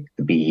rating,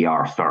 the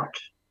BER cert.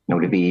 Now,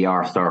 the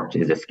BER cert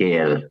is a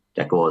scale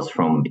that goes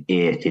from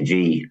A to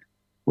G,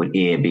 with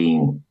A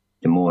being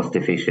the most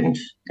efficient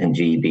and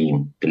G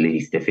being the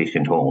least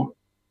efficient home.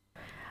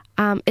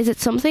 Is it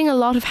something a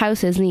lot of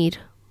houses need?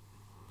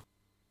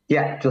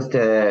 Yeah, just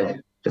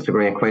a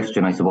great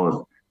question, I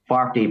suppose.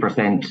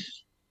 40%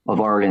 of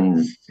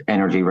Ireland's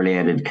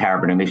energy-related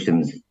carbon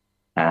emissions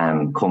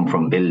come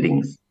from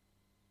buildings.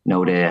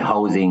 Now, the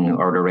housing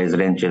or the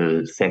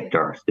residential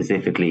sector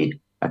specifically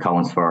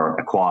accounts for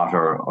a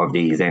quarter of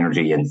these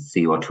energy and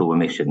CO2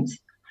 emissions.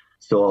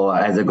 So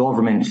as a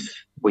government,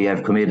 we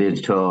have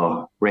committed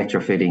to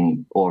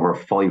retrofitting over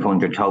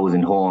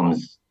 500,000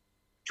 homes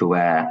to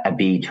a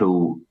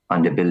B2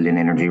 on the building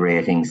energy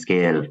rating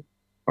scale,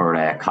 or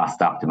a cost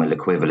optimal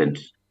equivalent,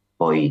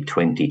 by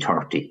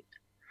 2030.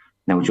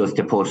 Now, just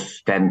to put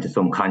that into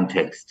some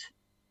context,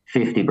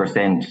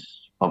 50%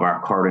 of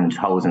our current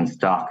housing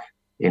stock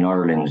in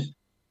Ireland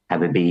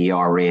have a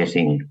BER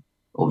rating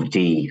of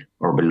D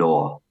or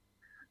below.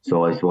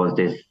 So I suppose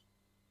this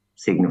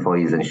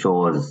signifies and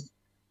shows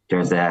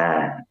there's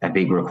a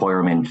big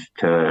requirement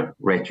to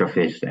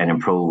retrofit and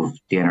improve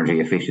the energy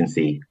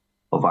efficiency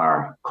of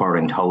our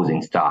current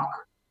housing stock,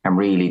 and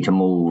really to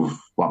move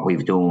what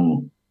we've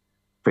done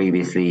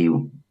previously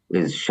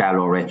is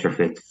shallow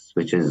retrofits,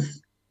 which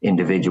is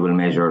individual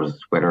measures,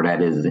 whether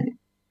that is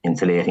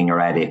insulating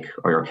your attic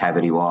or your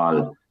cavity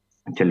wall,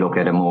 to look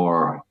at a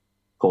more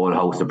whole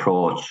house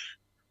approach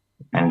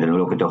and then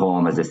look at the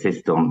home as a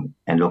system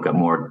and look at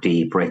more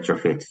deep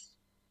retrofits.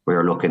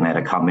 We're looking at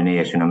a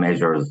combination of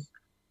measures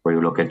where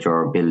you look at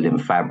your building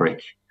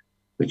fabric,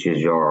 which is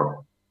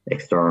your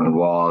external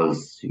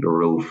walls, your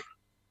roof,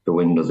 your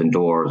windows and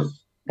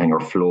doors, and your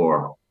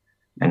floor,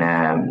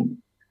 and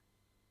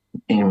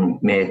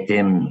make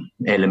them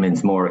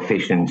elements more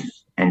efficient,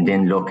 and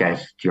then look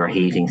at your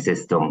heating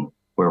system,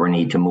 where we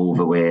need to move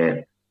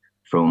away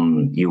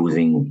from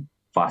using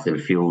fossil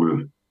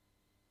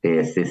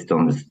fuel-based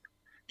systems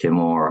to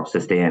more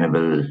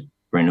sustainable,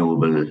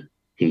 renewable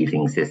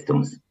heating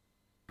systems.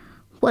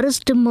 What is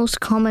the most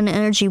common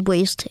energy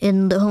waste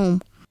in the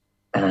home?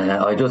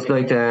 I just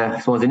like to, I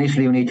suppose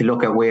initially we need to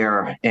look at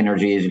where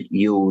energy is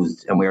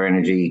used and where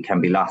energy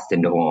can be lost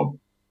in the home.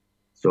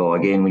 So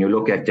again, when you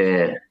look at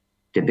the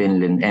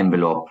building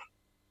envelope,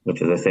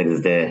 which as I said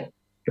is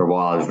your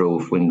walls,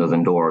 roof, windows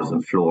and doors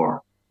and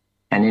floor,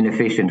 an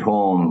inefficient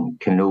home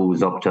can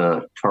lose up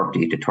to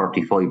 30 to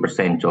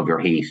 35% of your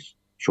heat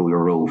through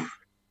your roof.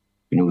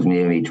 You can lose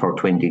maybe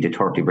 20 to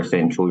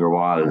 30% through your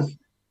walls,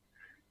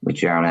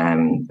 which are,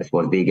 I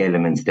suppose, big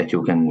elements that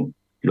you can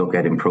look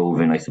at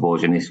improving, I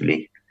suppose,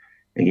 initially.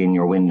 Again,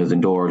 your windows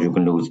and doors, you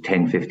can lose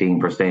 10,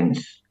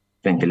 15%.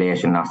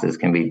 Ventilation losses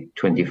can be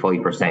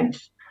 25%.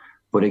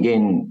 But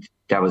again,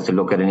 that was to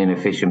look at an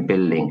inefficient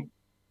building.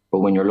 But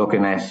when you're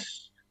looking at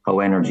how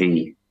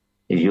energy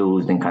is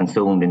used and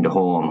consumed in the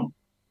home,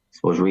 I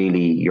suppose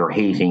really your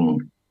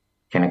heating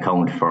can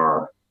account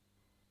for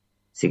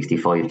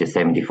 65 to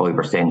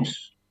 75%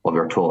 of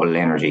your total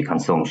energy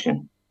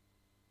consumption.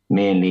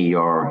 Mainly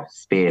your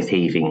space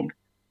heating,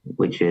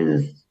 which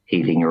is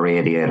heating your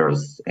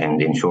radiators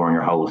and ensuring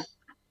your house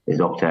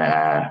is up to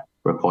a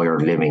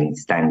required living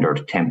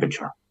standard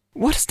temperature.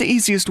 What is the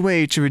easiest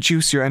way to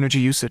reduce your energy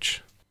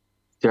usage?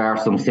 There are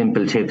some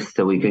simple tips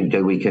that we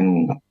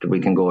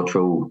can go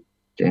through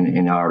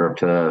in order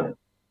to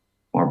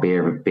more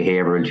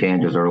behavioural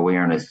changes or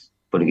awareness.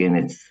 But again,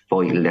 it's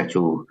vital that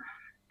you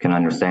can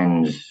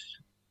understand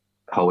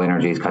how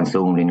energy is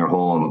consumed in your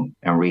home,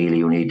 and really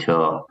you need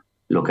to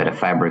look at a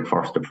fabric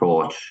first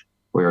approach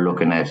where you're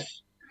looking at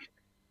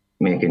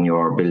making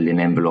your building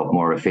envelope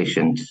more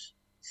efficient,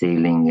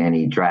 sealing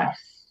any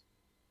drafts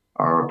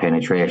or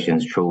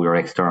penetrations through your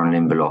external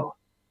envelope,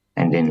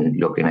 and then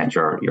looking at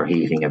your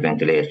heating and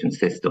ventilation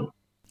system.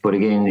 But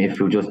again, if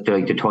you just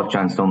like to touch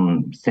on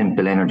some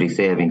simple energy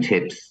saving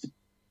tips,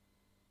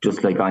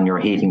 just like on your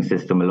heating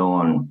system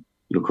alone,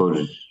 you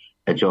could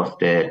adjust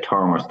the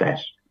thermostat.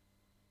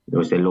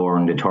 You say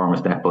lowering the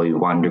thermostat by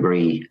 1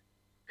 degree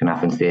can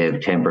often save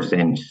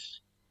 10%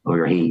 of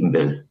your heating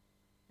bill.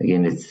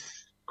 Again,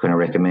 it's kind of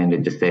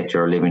recommended to set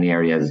your living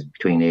areas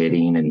between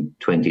 18 and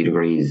 20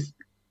 degrees,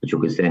 but you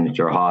could send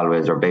your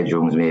hallways or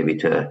bedrooms maybe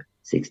to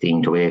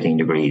 16 to 18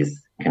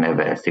 degrees, can have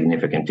a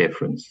significant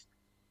difference.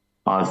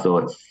 Also,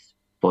 it's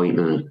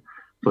vital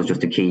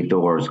just to keep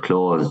doors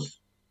closed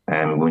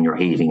when your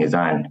heating is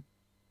on.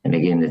 And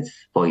again, it's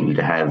vital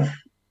to have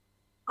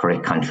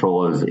correct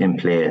controls in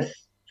place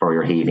for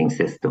your heating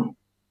system.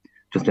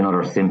 Just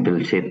another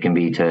simple tip can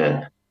be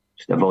to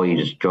just avoid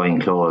drying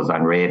clothes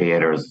on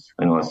radiators.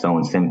 I know it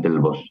sounds simple,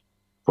 but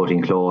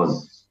putting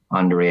clothes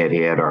on the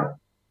radiator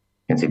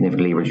can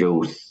significantly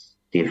reduce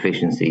the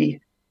efficiency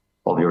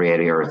of your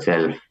radiator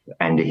itself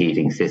and the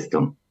heating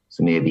system.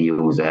 So maybe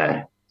use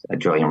a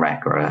drying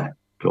rack or a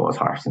clothes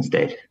horse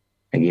instead.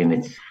 Again,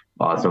 it's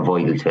also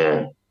vital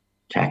to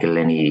tackle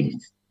any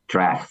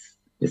drafts.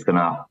 This can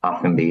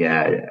often be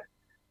a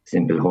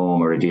simple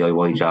home or a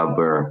DIY job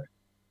where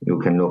you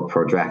can look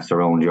for drafts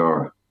around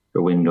your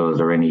windows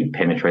or any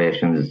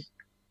penetrations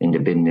in the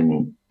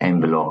building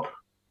envelope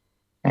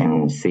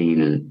and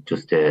seal,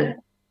 just to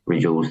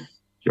reduce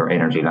your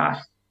energy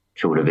loss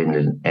through the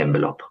building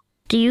envelope.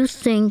 Do you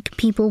think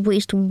people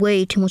waste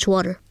way too much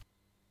water?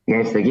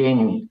 Yes,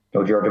 again,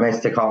 your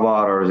domestic hot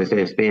water, as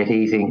I say,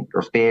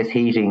 space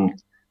heating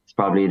is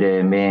probably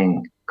the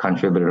main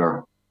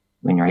contributor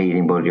when you're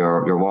heating, but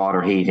your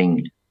water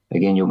heating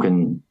Again, you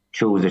can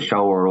choose a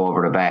shower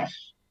over a bath.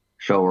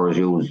 Showers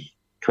use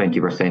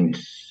 20%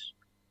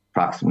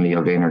 approximately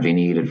of the energy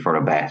needed for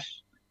a bath.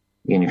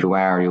 Again, if you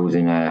are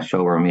using a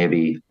shower,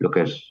 maybe look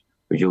at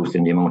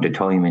reducing the amount of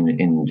time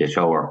in the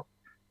shower,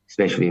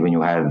 especially when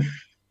you have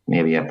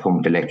maybe a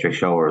pumped electric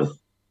showers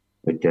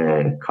with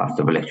the cost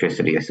of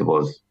electricity, I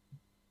suppose,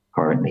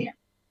 currently.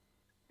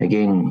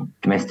 Again,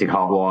 domestic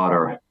hot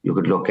water, you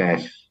could look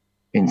at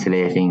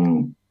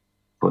insulating,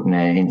 putting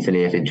an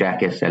insulated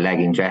jacket, a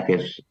lagging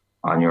jacket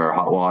on your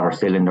hot water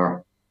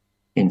cylinder,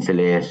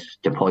 insulate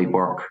the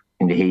pipework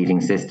in the heating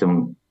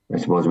system. I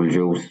suppose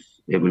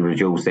it will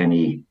reduce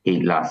any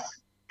heat loss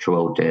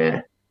throughout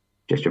the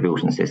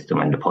distribution system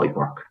and the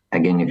pipework.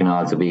 Again, it can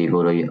also be a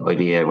good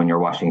idea when you're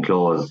washing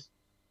clothes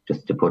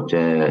just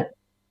to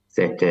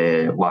set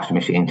the washing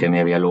machine to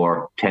maybe a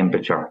lower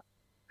temperature.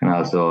 And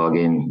also,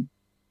 again,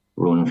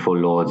 run full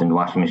loads in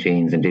washing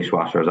machines and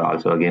dishwashers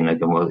also, again,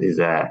 is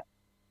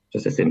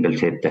just a simple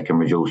tip that can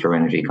reduce your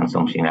energy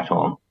consumption at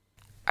home.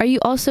 Are you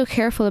also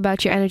careful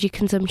about your energy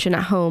consumption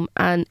at home,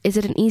 and is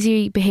it an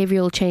easy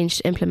behavioural change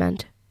to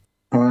implement?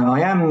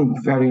 I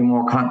am very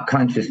more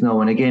conscious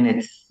now, and again,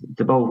 it's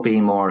about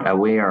being more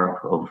aware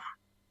of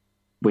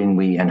when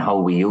we and how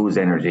we use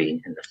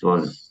energy. And I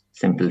suppose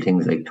simple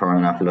things like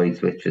turning off light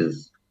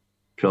switches,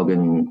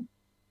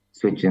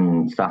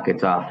 switching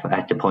sockets off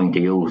at the point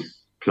of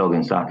use,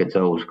 plugging sockets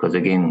out, because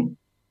again,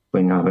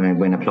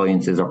 when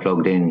appliances are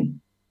plugged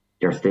in,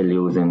 they're still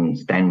using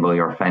standby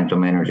or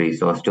phantom energy.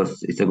 So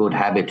it's a good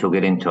habit to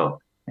get into.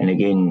 And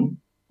again,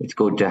 it's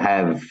good to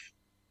have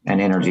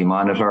an energy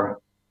monitor.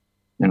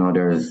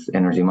 There's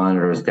energy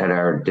monitors that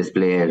are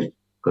displayed,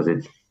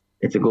 because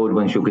it's a good,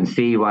 once you can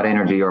see what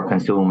energy you're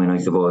consuming, I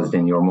suppose,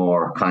 then you're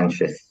more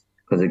conscious.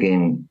 Because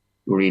again,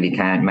 you really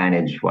can't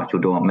manage what you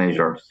don't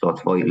measure. So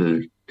it's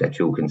vital that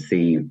you can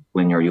see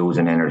when you're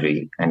using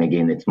energy. And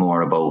again, it's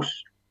more about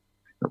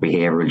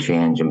behavioural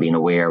change and being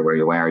aware where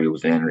you are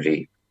using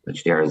energy,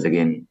 which there is,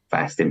 again,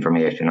 vast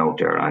information out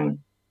there on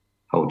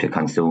how to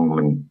consume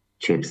and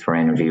tips for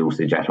energy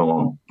usage at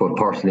home. But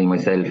personally,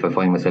 myself, I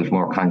find myself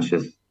more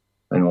conscious.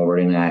 I know we're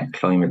in a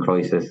climate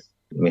crisis.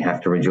 We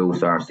have to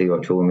reduce our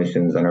CO2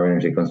 emissions and our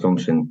energy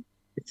consumption.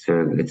 It's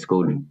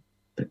good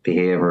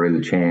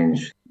behavioural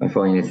change. I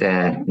find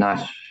it's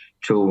not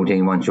true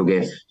thing once you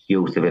get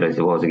used to it, I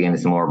suppose. Again,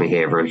 it's more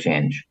behavioural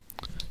change.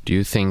 Do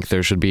you think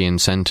there should be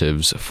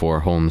incentives for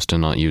homes to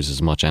not use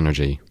as much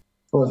energy?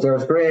 Well,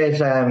 there's great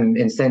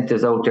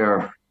incentives out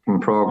there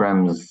from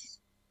programs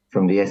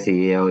from the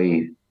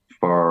SEAI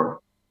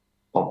for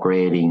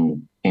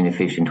upgrading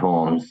inefficient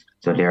homes.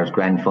 So there's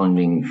grant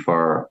funding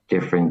for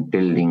different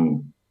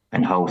building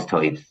and house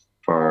types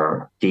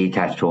for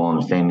detached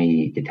homes,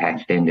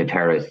 semi-detached, end of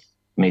terrace,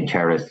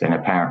 mid-terrace and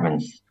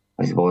apartments.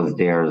 I suppose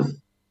there's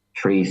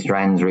three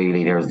strands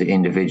really. There's the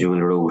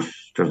individual route,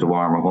 there's the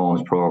Warmer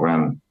Homes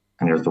programme,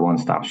 and there's the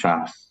one-stop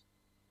shops,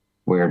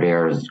 where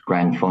there's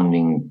grant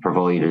funding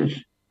provided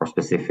for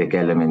specific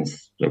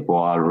elements like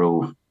wall,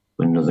 roof,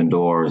 windows and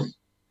doors,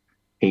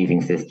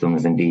 heating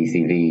systems and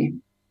DCV.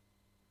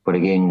 But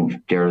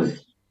again,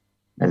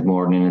 as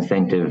more than an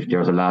incentive,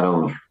 there's a lot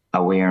of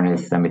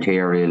awareness and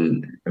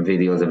material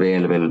videos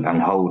available on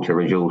how to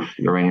reduce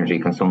your energy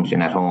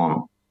consumption at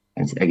home.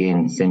 And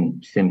again,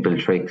 simple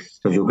tricks.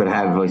 So you could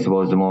have, I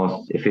suppose, the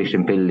most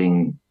efficient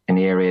building, an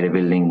aerated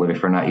building, but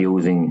if you're not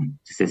using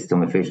the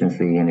system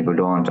efficiently and if you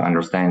don't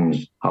understand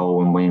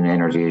how and when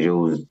energy is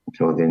used,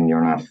 so then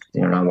you're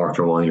not worth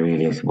your while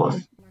really, I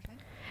suppose.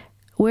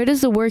 Where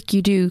does the work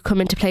you do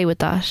come into play with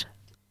that?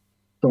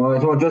 So I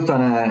suppose just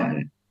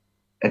on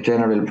a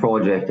general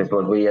project, I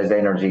suppose we as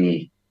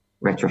energy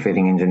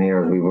retrofitting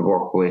engineers, we would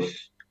work with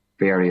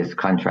various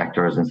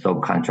contractors and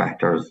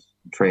subcontractors,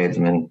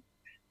 tradesmen,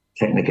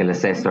 technical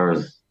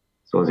assessors,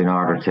 so as in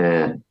order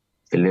to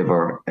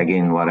deliver,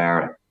 again, what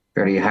are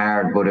very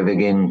hard, but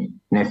again,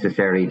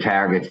 necessary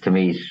targets to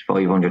meet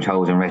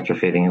 500,000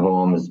 retrofitting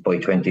homes by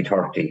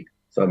 2030.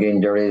 So again,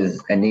 there is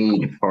a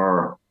need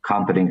for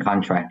competent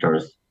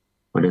contractors,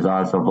 but it's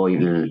also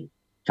vital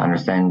to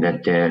understand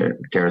that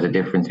there is a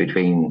difference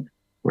between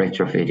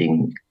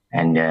retrofitting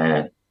and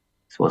I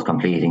suppose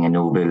completing a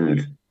new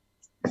build.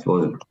 I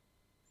suppose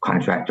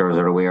contractors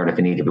are aware that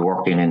they need to be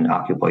working in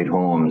occupied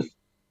homes,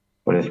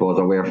 but I suppose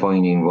that we're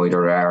finding why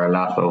there are a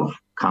lot of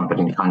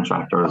competent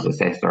contractors,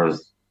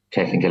 assessors,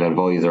 technical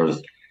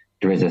advisors,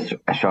 there is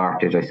a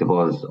shortage, I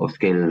suppose, of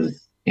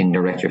skills in the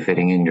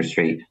retrofitting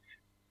industry,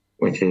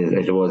 which is,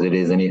 I suppose, it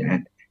is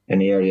an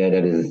area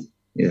that is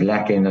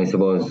lacking, I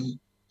suppose,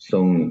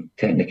 some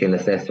technical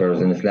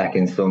assessors, and it's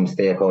lacking some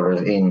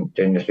stakeholders in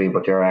the industry,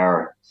 but there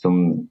are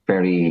some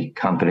very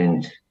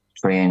competent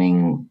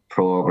training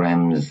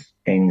programs,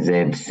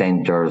 NZ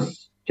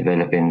centres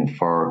developing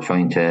for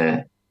trying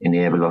to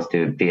enable us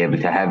to be able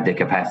to have the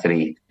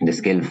capacity and the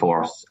skill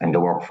force and the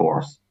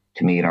workforce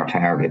to meet our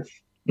targets.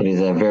 It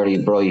is a very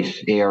bright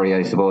area,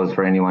 I suppose,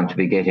 for anyone to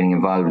be getting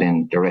involved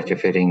in. The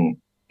retrofitting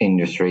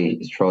industry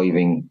is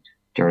thriving.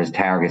 There is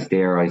targets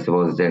there, I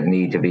suppose, that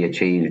need to be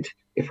achieved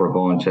if we're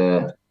going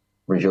to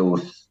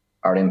reduce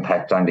our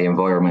impact on the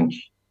environment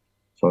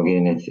So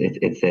again,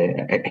 it's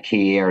a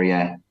key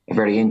area, a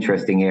very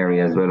interesting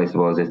area as well, I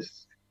suppose.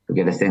 It's to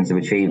get a sense of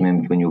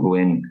achievement when you go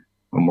in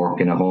and work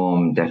in a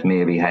home that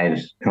maybe had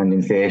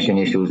condensation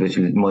issues, which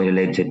might have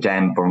led to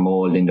damp or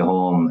mold in the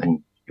home.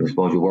 And I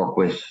suppose you work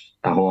with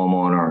a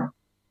homeowner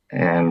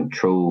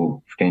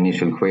through the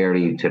initial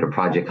query to the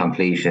project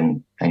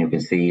completion, and you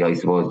can see, I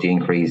suppose, the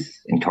increase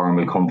in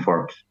thermal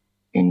comfort,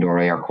 indoor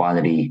air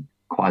quality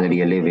of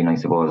living, I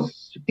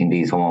suppose, in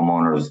these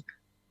homeowners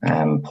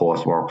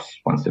post-works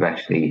once they've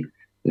actually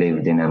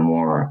lived in a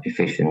more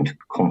efficient,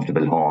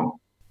 comfortable home.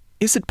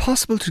 Is it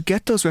possible to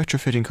get those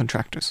retrofitting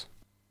contractors?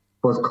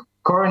 Well,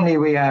 currently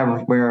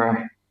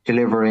we're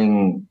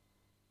delivering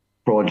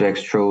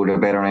projects through the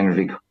Better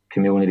Energy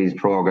Communities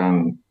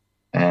programme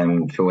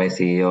through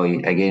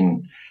SEI.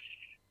 Again,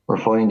 we're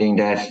finding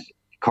that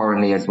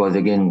currently, I suppose,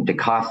 again, the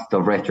cost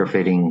of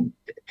retrofitting,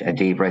 a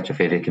deep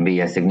retrofit, it can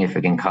be a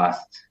significant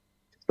cost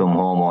to some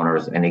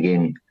homeowners. And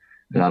again,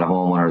 a lot of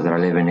homeowners that are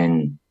living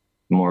in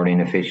more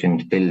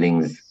inefficient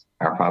buildings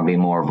are probably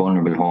more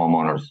vulnerable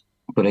homeowners.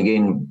 But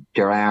again,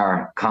 there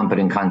are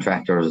competent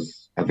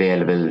contractors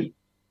available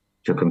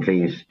to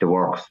complete the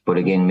works, but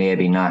again,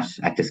 maybe not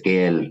at the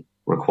scale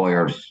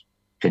required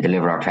to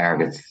deliver our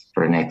targets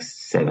for the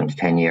next 7 to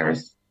 10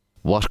 years.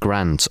 What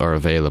grants are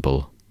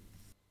available?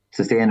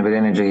 Sustainable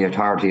Energy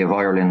Authority of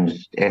Ireland,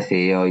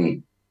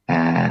 SEI,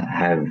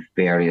 have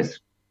various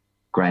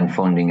grant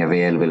funding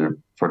available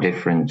for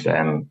different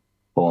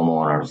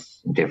homeowners,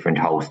 different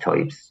house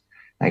types.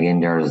 Again,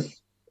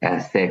 there's a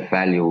set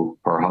value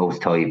per house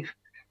type.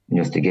 And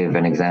just to give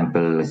an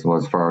example, I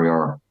suppose, for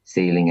your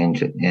ceiling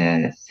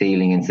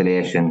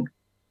insulation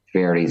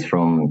varies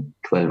from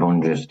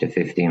 1,200 to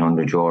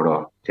 1,500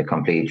 euro to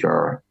complete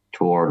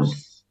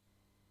towards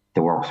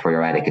the works for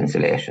your attic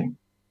insulation.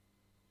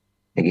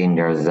 Again,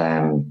 there's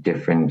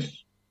different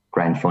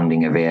grant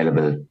funding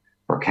available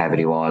for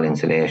cavity wall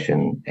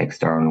insulation,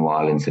 external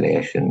wall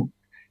insulation.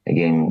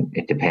 Again,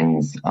 it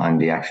depends on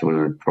the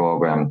actual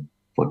programme,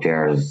 but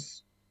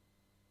there's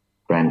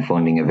grant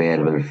funding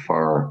available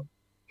for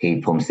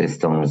heat pump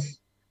systems,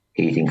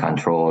 heating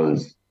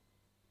controls,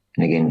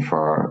 and again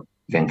for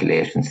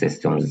ventilation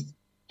systems,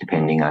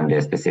 depending on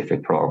the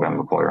specific programme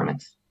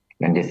requirements.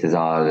 And this is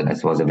all, I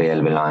suppose,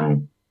 available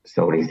on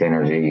Southeast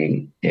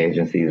Energy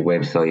Agency's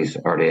website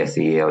or the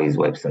SEI's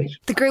website.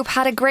 The group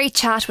had a great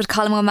chat with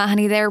Colm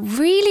O'Mahony there,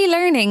 really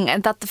learning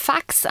that the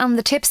facts and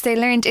the tips they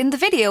learned in the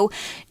video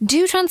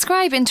do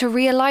transcribe into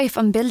real life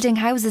on building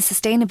houses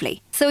sustainably.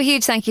 So a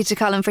huge thank you to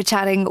Colm for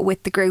chatting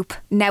with the group.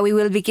 Now we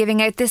will be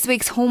giving out this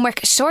week's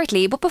homework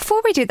shortly, but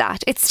before we do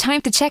that, it's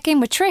time to check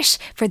in with Trish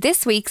for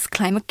this week's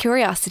Climate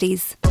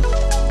Curiosities.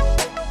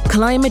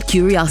 Climate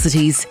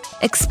Curiosities,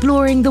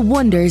 exploring the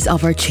wonders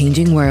of our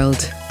changing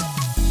world.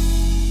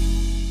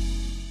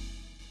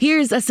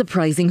 Here's a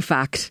surprising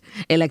fact.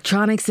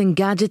 Electronics and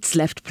gadgets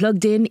left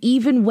plugged in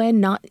even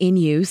when not in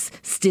use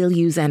still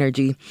use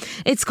energy.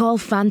 It's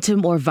called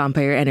phantom or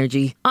vampire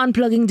energy.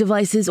 Unplugging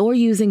devices or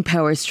using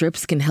power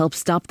strips can help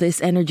stop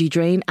this energy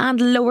drain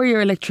and lower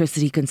your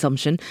electricity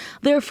consumption,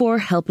 therefore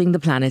helping the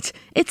planet.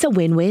 It's a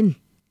win-win.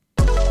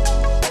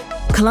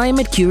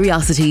 Climate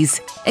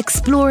Curiosities,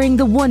 exploring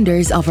the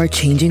wonders of our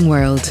changing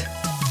world.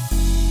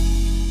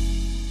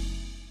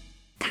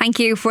 Thank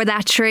you for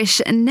that,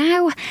 Trish. And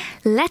now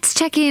let's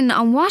check in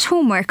on what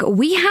homework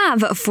we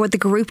have for the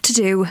group to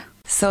do.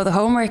 So the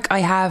homework I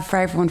have for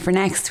everyone for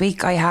next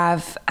week, I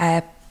have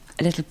a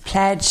little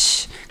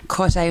pledge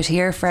cut out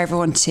here for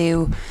everyone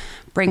to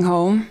bring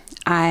home.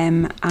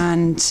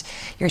 And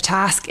your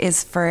task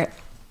is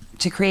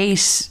to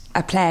create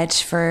a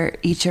pledge for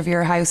each of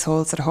your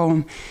households at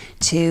home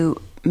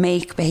to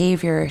make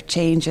behaviour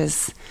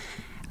changes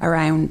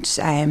around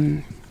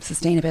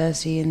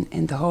sustainability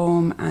in the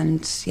home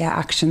and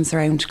actions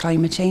around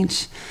climate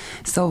change.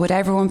 So would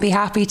everyone be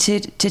happy to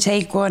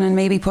take one and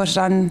maybe put it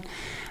on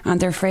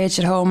their fridge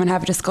at home and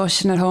have a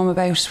discussion at home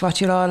about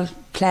what you'll all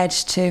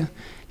pledge to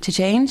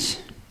change?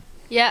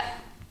 Yeah.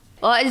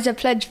 What is a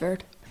pledge,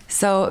 Verd?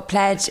 So a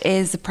pledge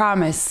is a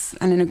promise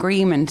and an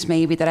agreement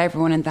maybe that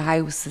everyone in the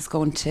house is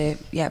going to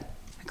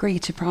agree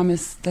to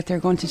promise that they're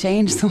going to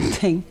change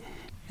something.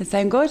 Does that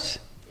sound good?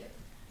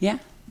 Yeah.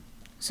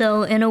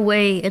 So in a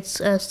way, it's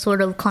a sort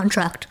of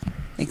contract.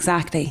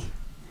 Exactly.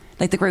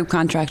 Like the group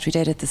contract we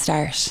did at the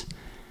start.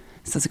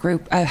 So it's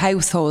a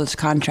household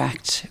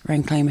contract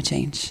around climate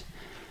change.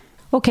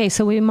 Okay,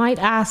 so we might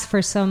ask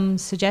for some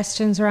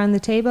suggestions around the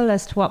table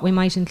as to what we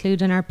might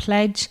include in our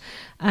pledge,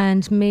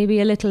 and maybe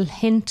a little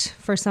hint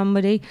for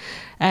somebody.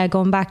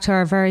 Going back to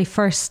our very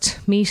first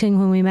meeting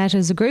when we met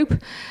as a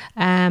group,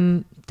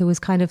 there was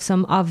kind of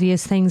some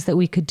obvious things that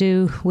we could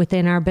do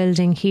within our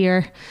building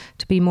here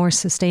to be more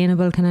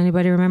sustainable. Can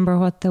anybody remember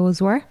what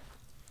those were?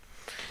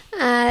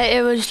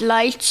 It was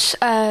lights,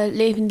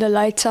 leaving the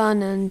lights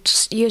on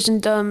and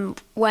using them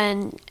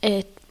when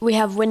we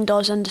have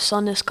windows and the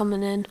sun is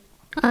coming in.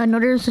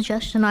 Another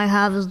suggestion I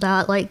have is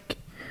that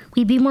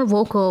we be more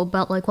vocal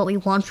about what we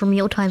want for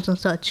meal times and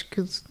such,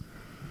 because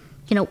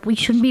we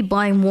shouldn't be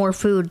buying more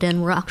food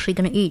than we're actually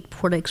going to eat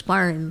before they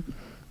expire and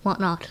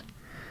whatnot.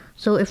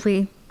 So if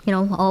we,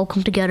 all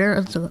come together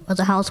as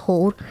a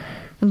household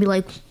and be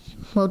like,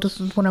 well, this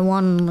is what I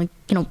want,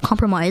 and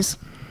compromise,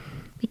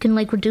 we can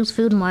reduce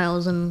food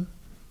miles, and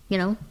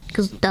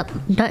because that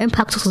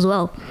impacts us as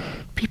well.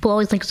 People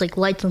always think it's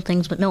lights and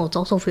things, but no, it's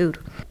also food.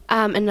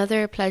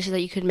 Another pleasure that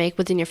you could make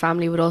within your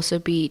family would also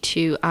be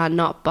to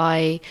not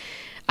buy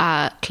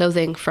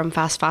clothing from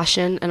fast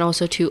fashion, and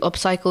also to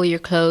upcycle your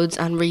clothes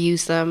and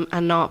reuse them,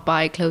 and not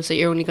buy clothes that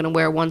you're only going to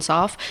wear once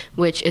off,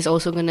 which is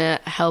also going to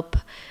help,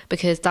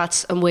 because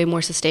that's a way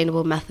more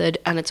sustainable method,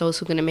 and it's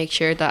also going to make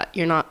sure that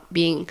you're not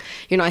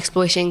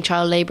exploiting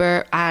child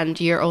labour, and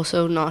you're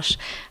also not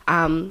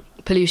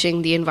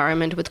polluting the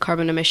environment with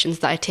carbon emissions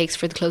that it takes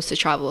for the clothes to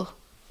travel.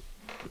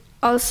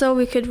 Also,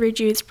 we could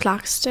reduce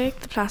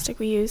the plastic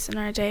we use in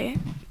our day,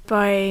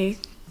 by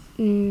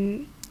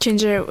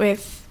changing it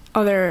with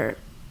other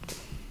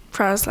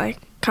products like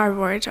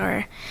cardboard,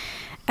 or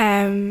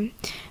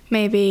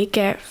maybe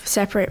get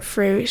separate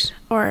fruit,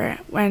 or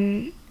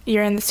when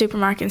you're in the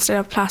supermarket, instead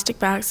of plastic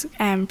bags,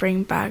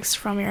 bring bags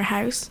from your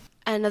house.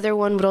 Another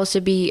one would also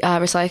be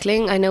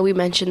recycling. I know we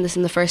mentioned this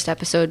in the first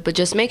episode, but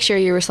just make sure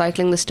you're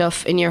recycling the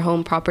stuff in your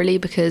home properly,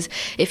 because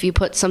if you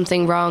put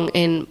something wrong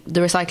in the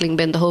recycling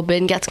bin, the whole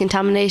bin gets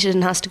contaminated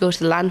and has to go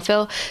to the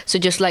landfill. So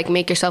just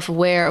make yourself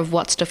aware of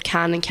what stuff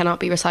can and cannot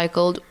be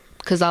recycled,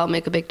 because that'll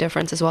make a big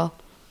difference as well.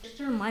 Just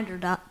a reminder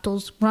that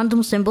those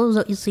random symbols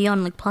that you see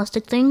on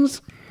plastic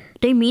things,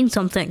 they mean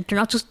something. They're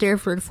not just there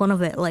for the fun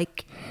of it.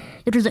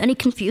 If there's any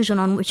confusion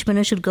on which bin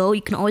it should go,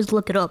 you can always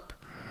look it up.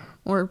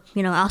 Or,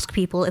 ask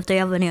people if they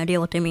have any idea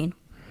what they mean.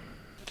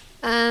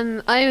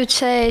 I would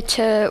say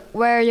to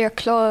wear your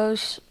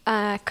clothes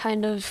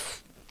kind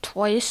of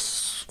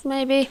twice,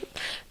 maybe.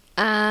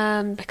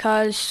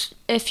 Because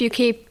if you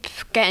keep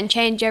getting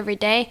changed every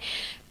day,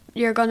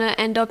 you're going to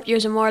end up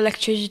using more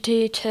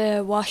electricity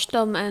to wash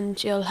them,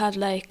 and you'll have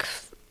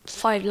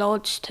 5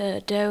 loads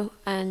to do,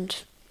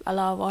 and a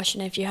lot of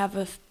washing if you have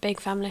a big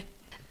family.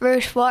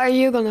 Ruth, what are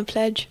you going to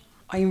pledge?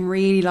 I'm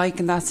really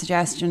liking that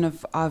suggestion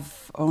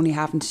of only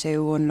having to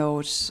do 1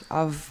 load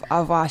of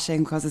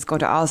washing, because it's going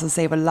to also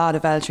save a lot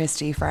of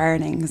electricity for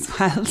earning as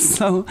well.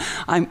 So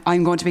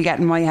I'm going to be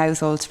getting my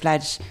household to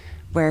pledge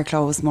wear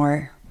clothes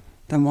more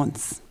than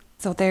once.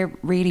 So they're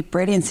really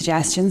brilliant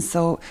suggestions.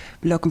 So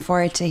looking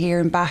forward to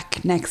hearing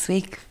back next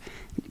week.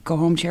 Go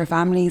home to your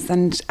families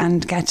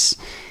and get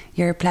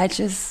your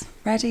pledges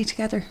ready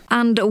together.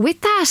 And with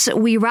that,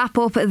 we wrap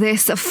up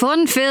this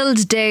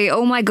fun-filled day.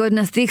 Oh my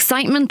goodness, the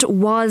excitement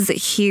was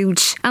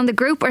huge, and the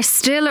group are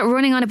still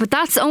running on it, but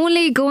that's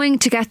only going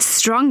to get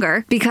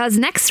stronger, because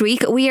next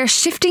week we are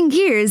shifting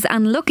gears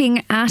and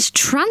looking at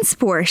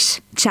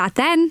transport. Chat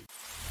then.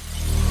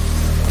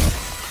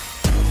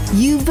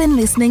 You've been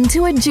listening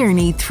to a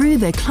journey through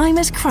the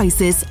climate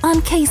crisis on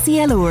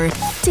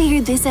KCLR. To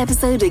hear this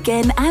episode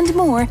again and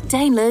more,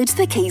 download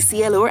the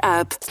KCLR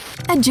app.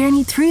 A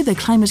Journey Through the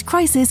Climate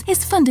Crisis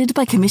is funded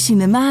by Commission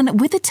the Man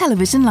with a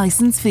television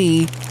licence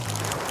fee.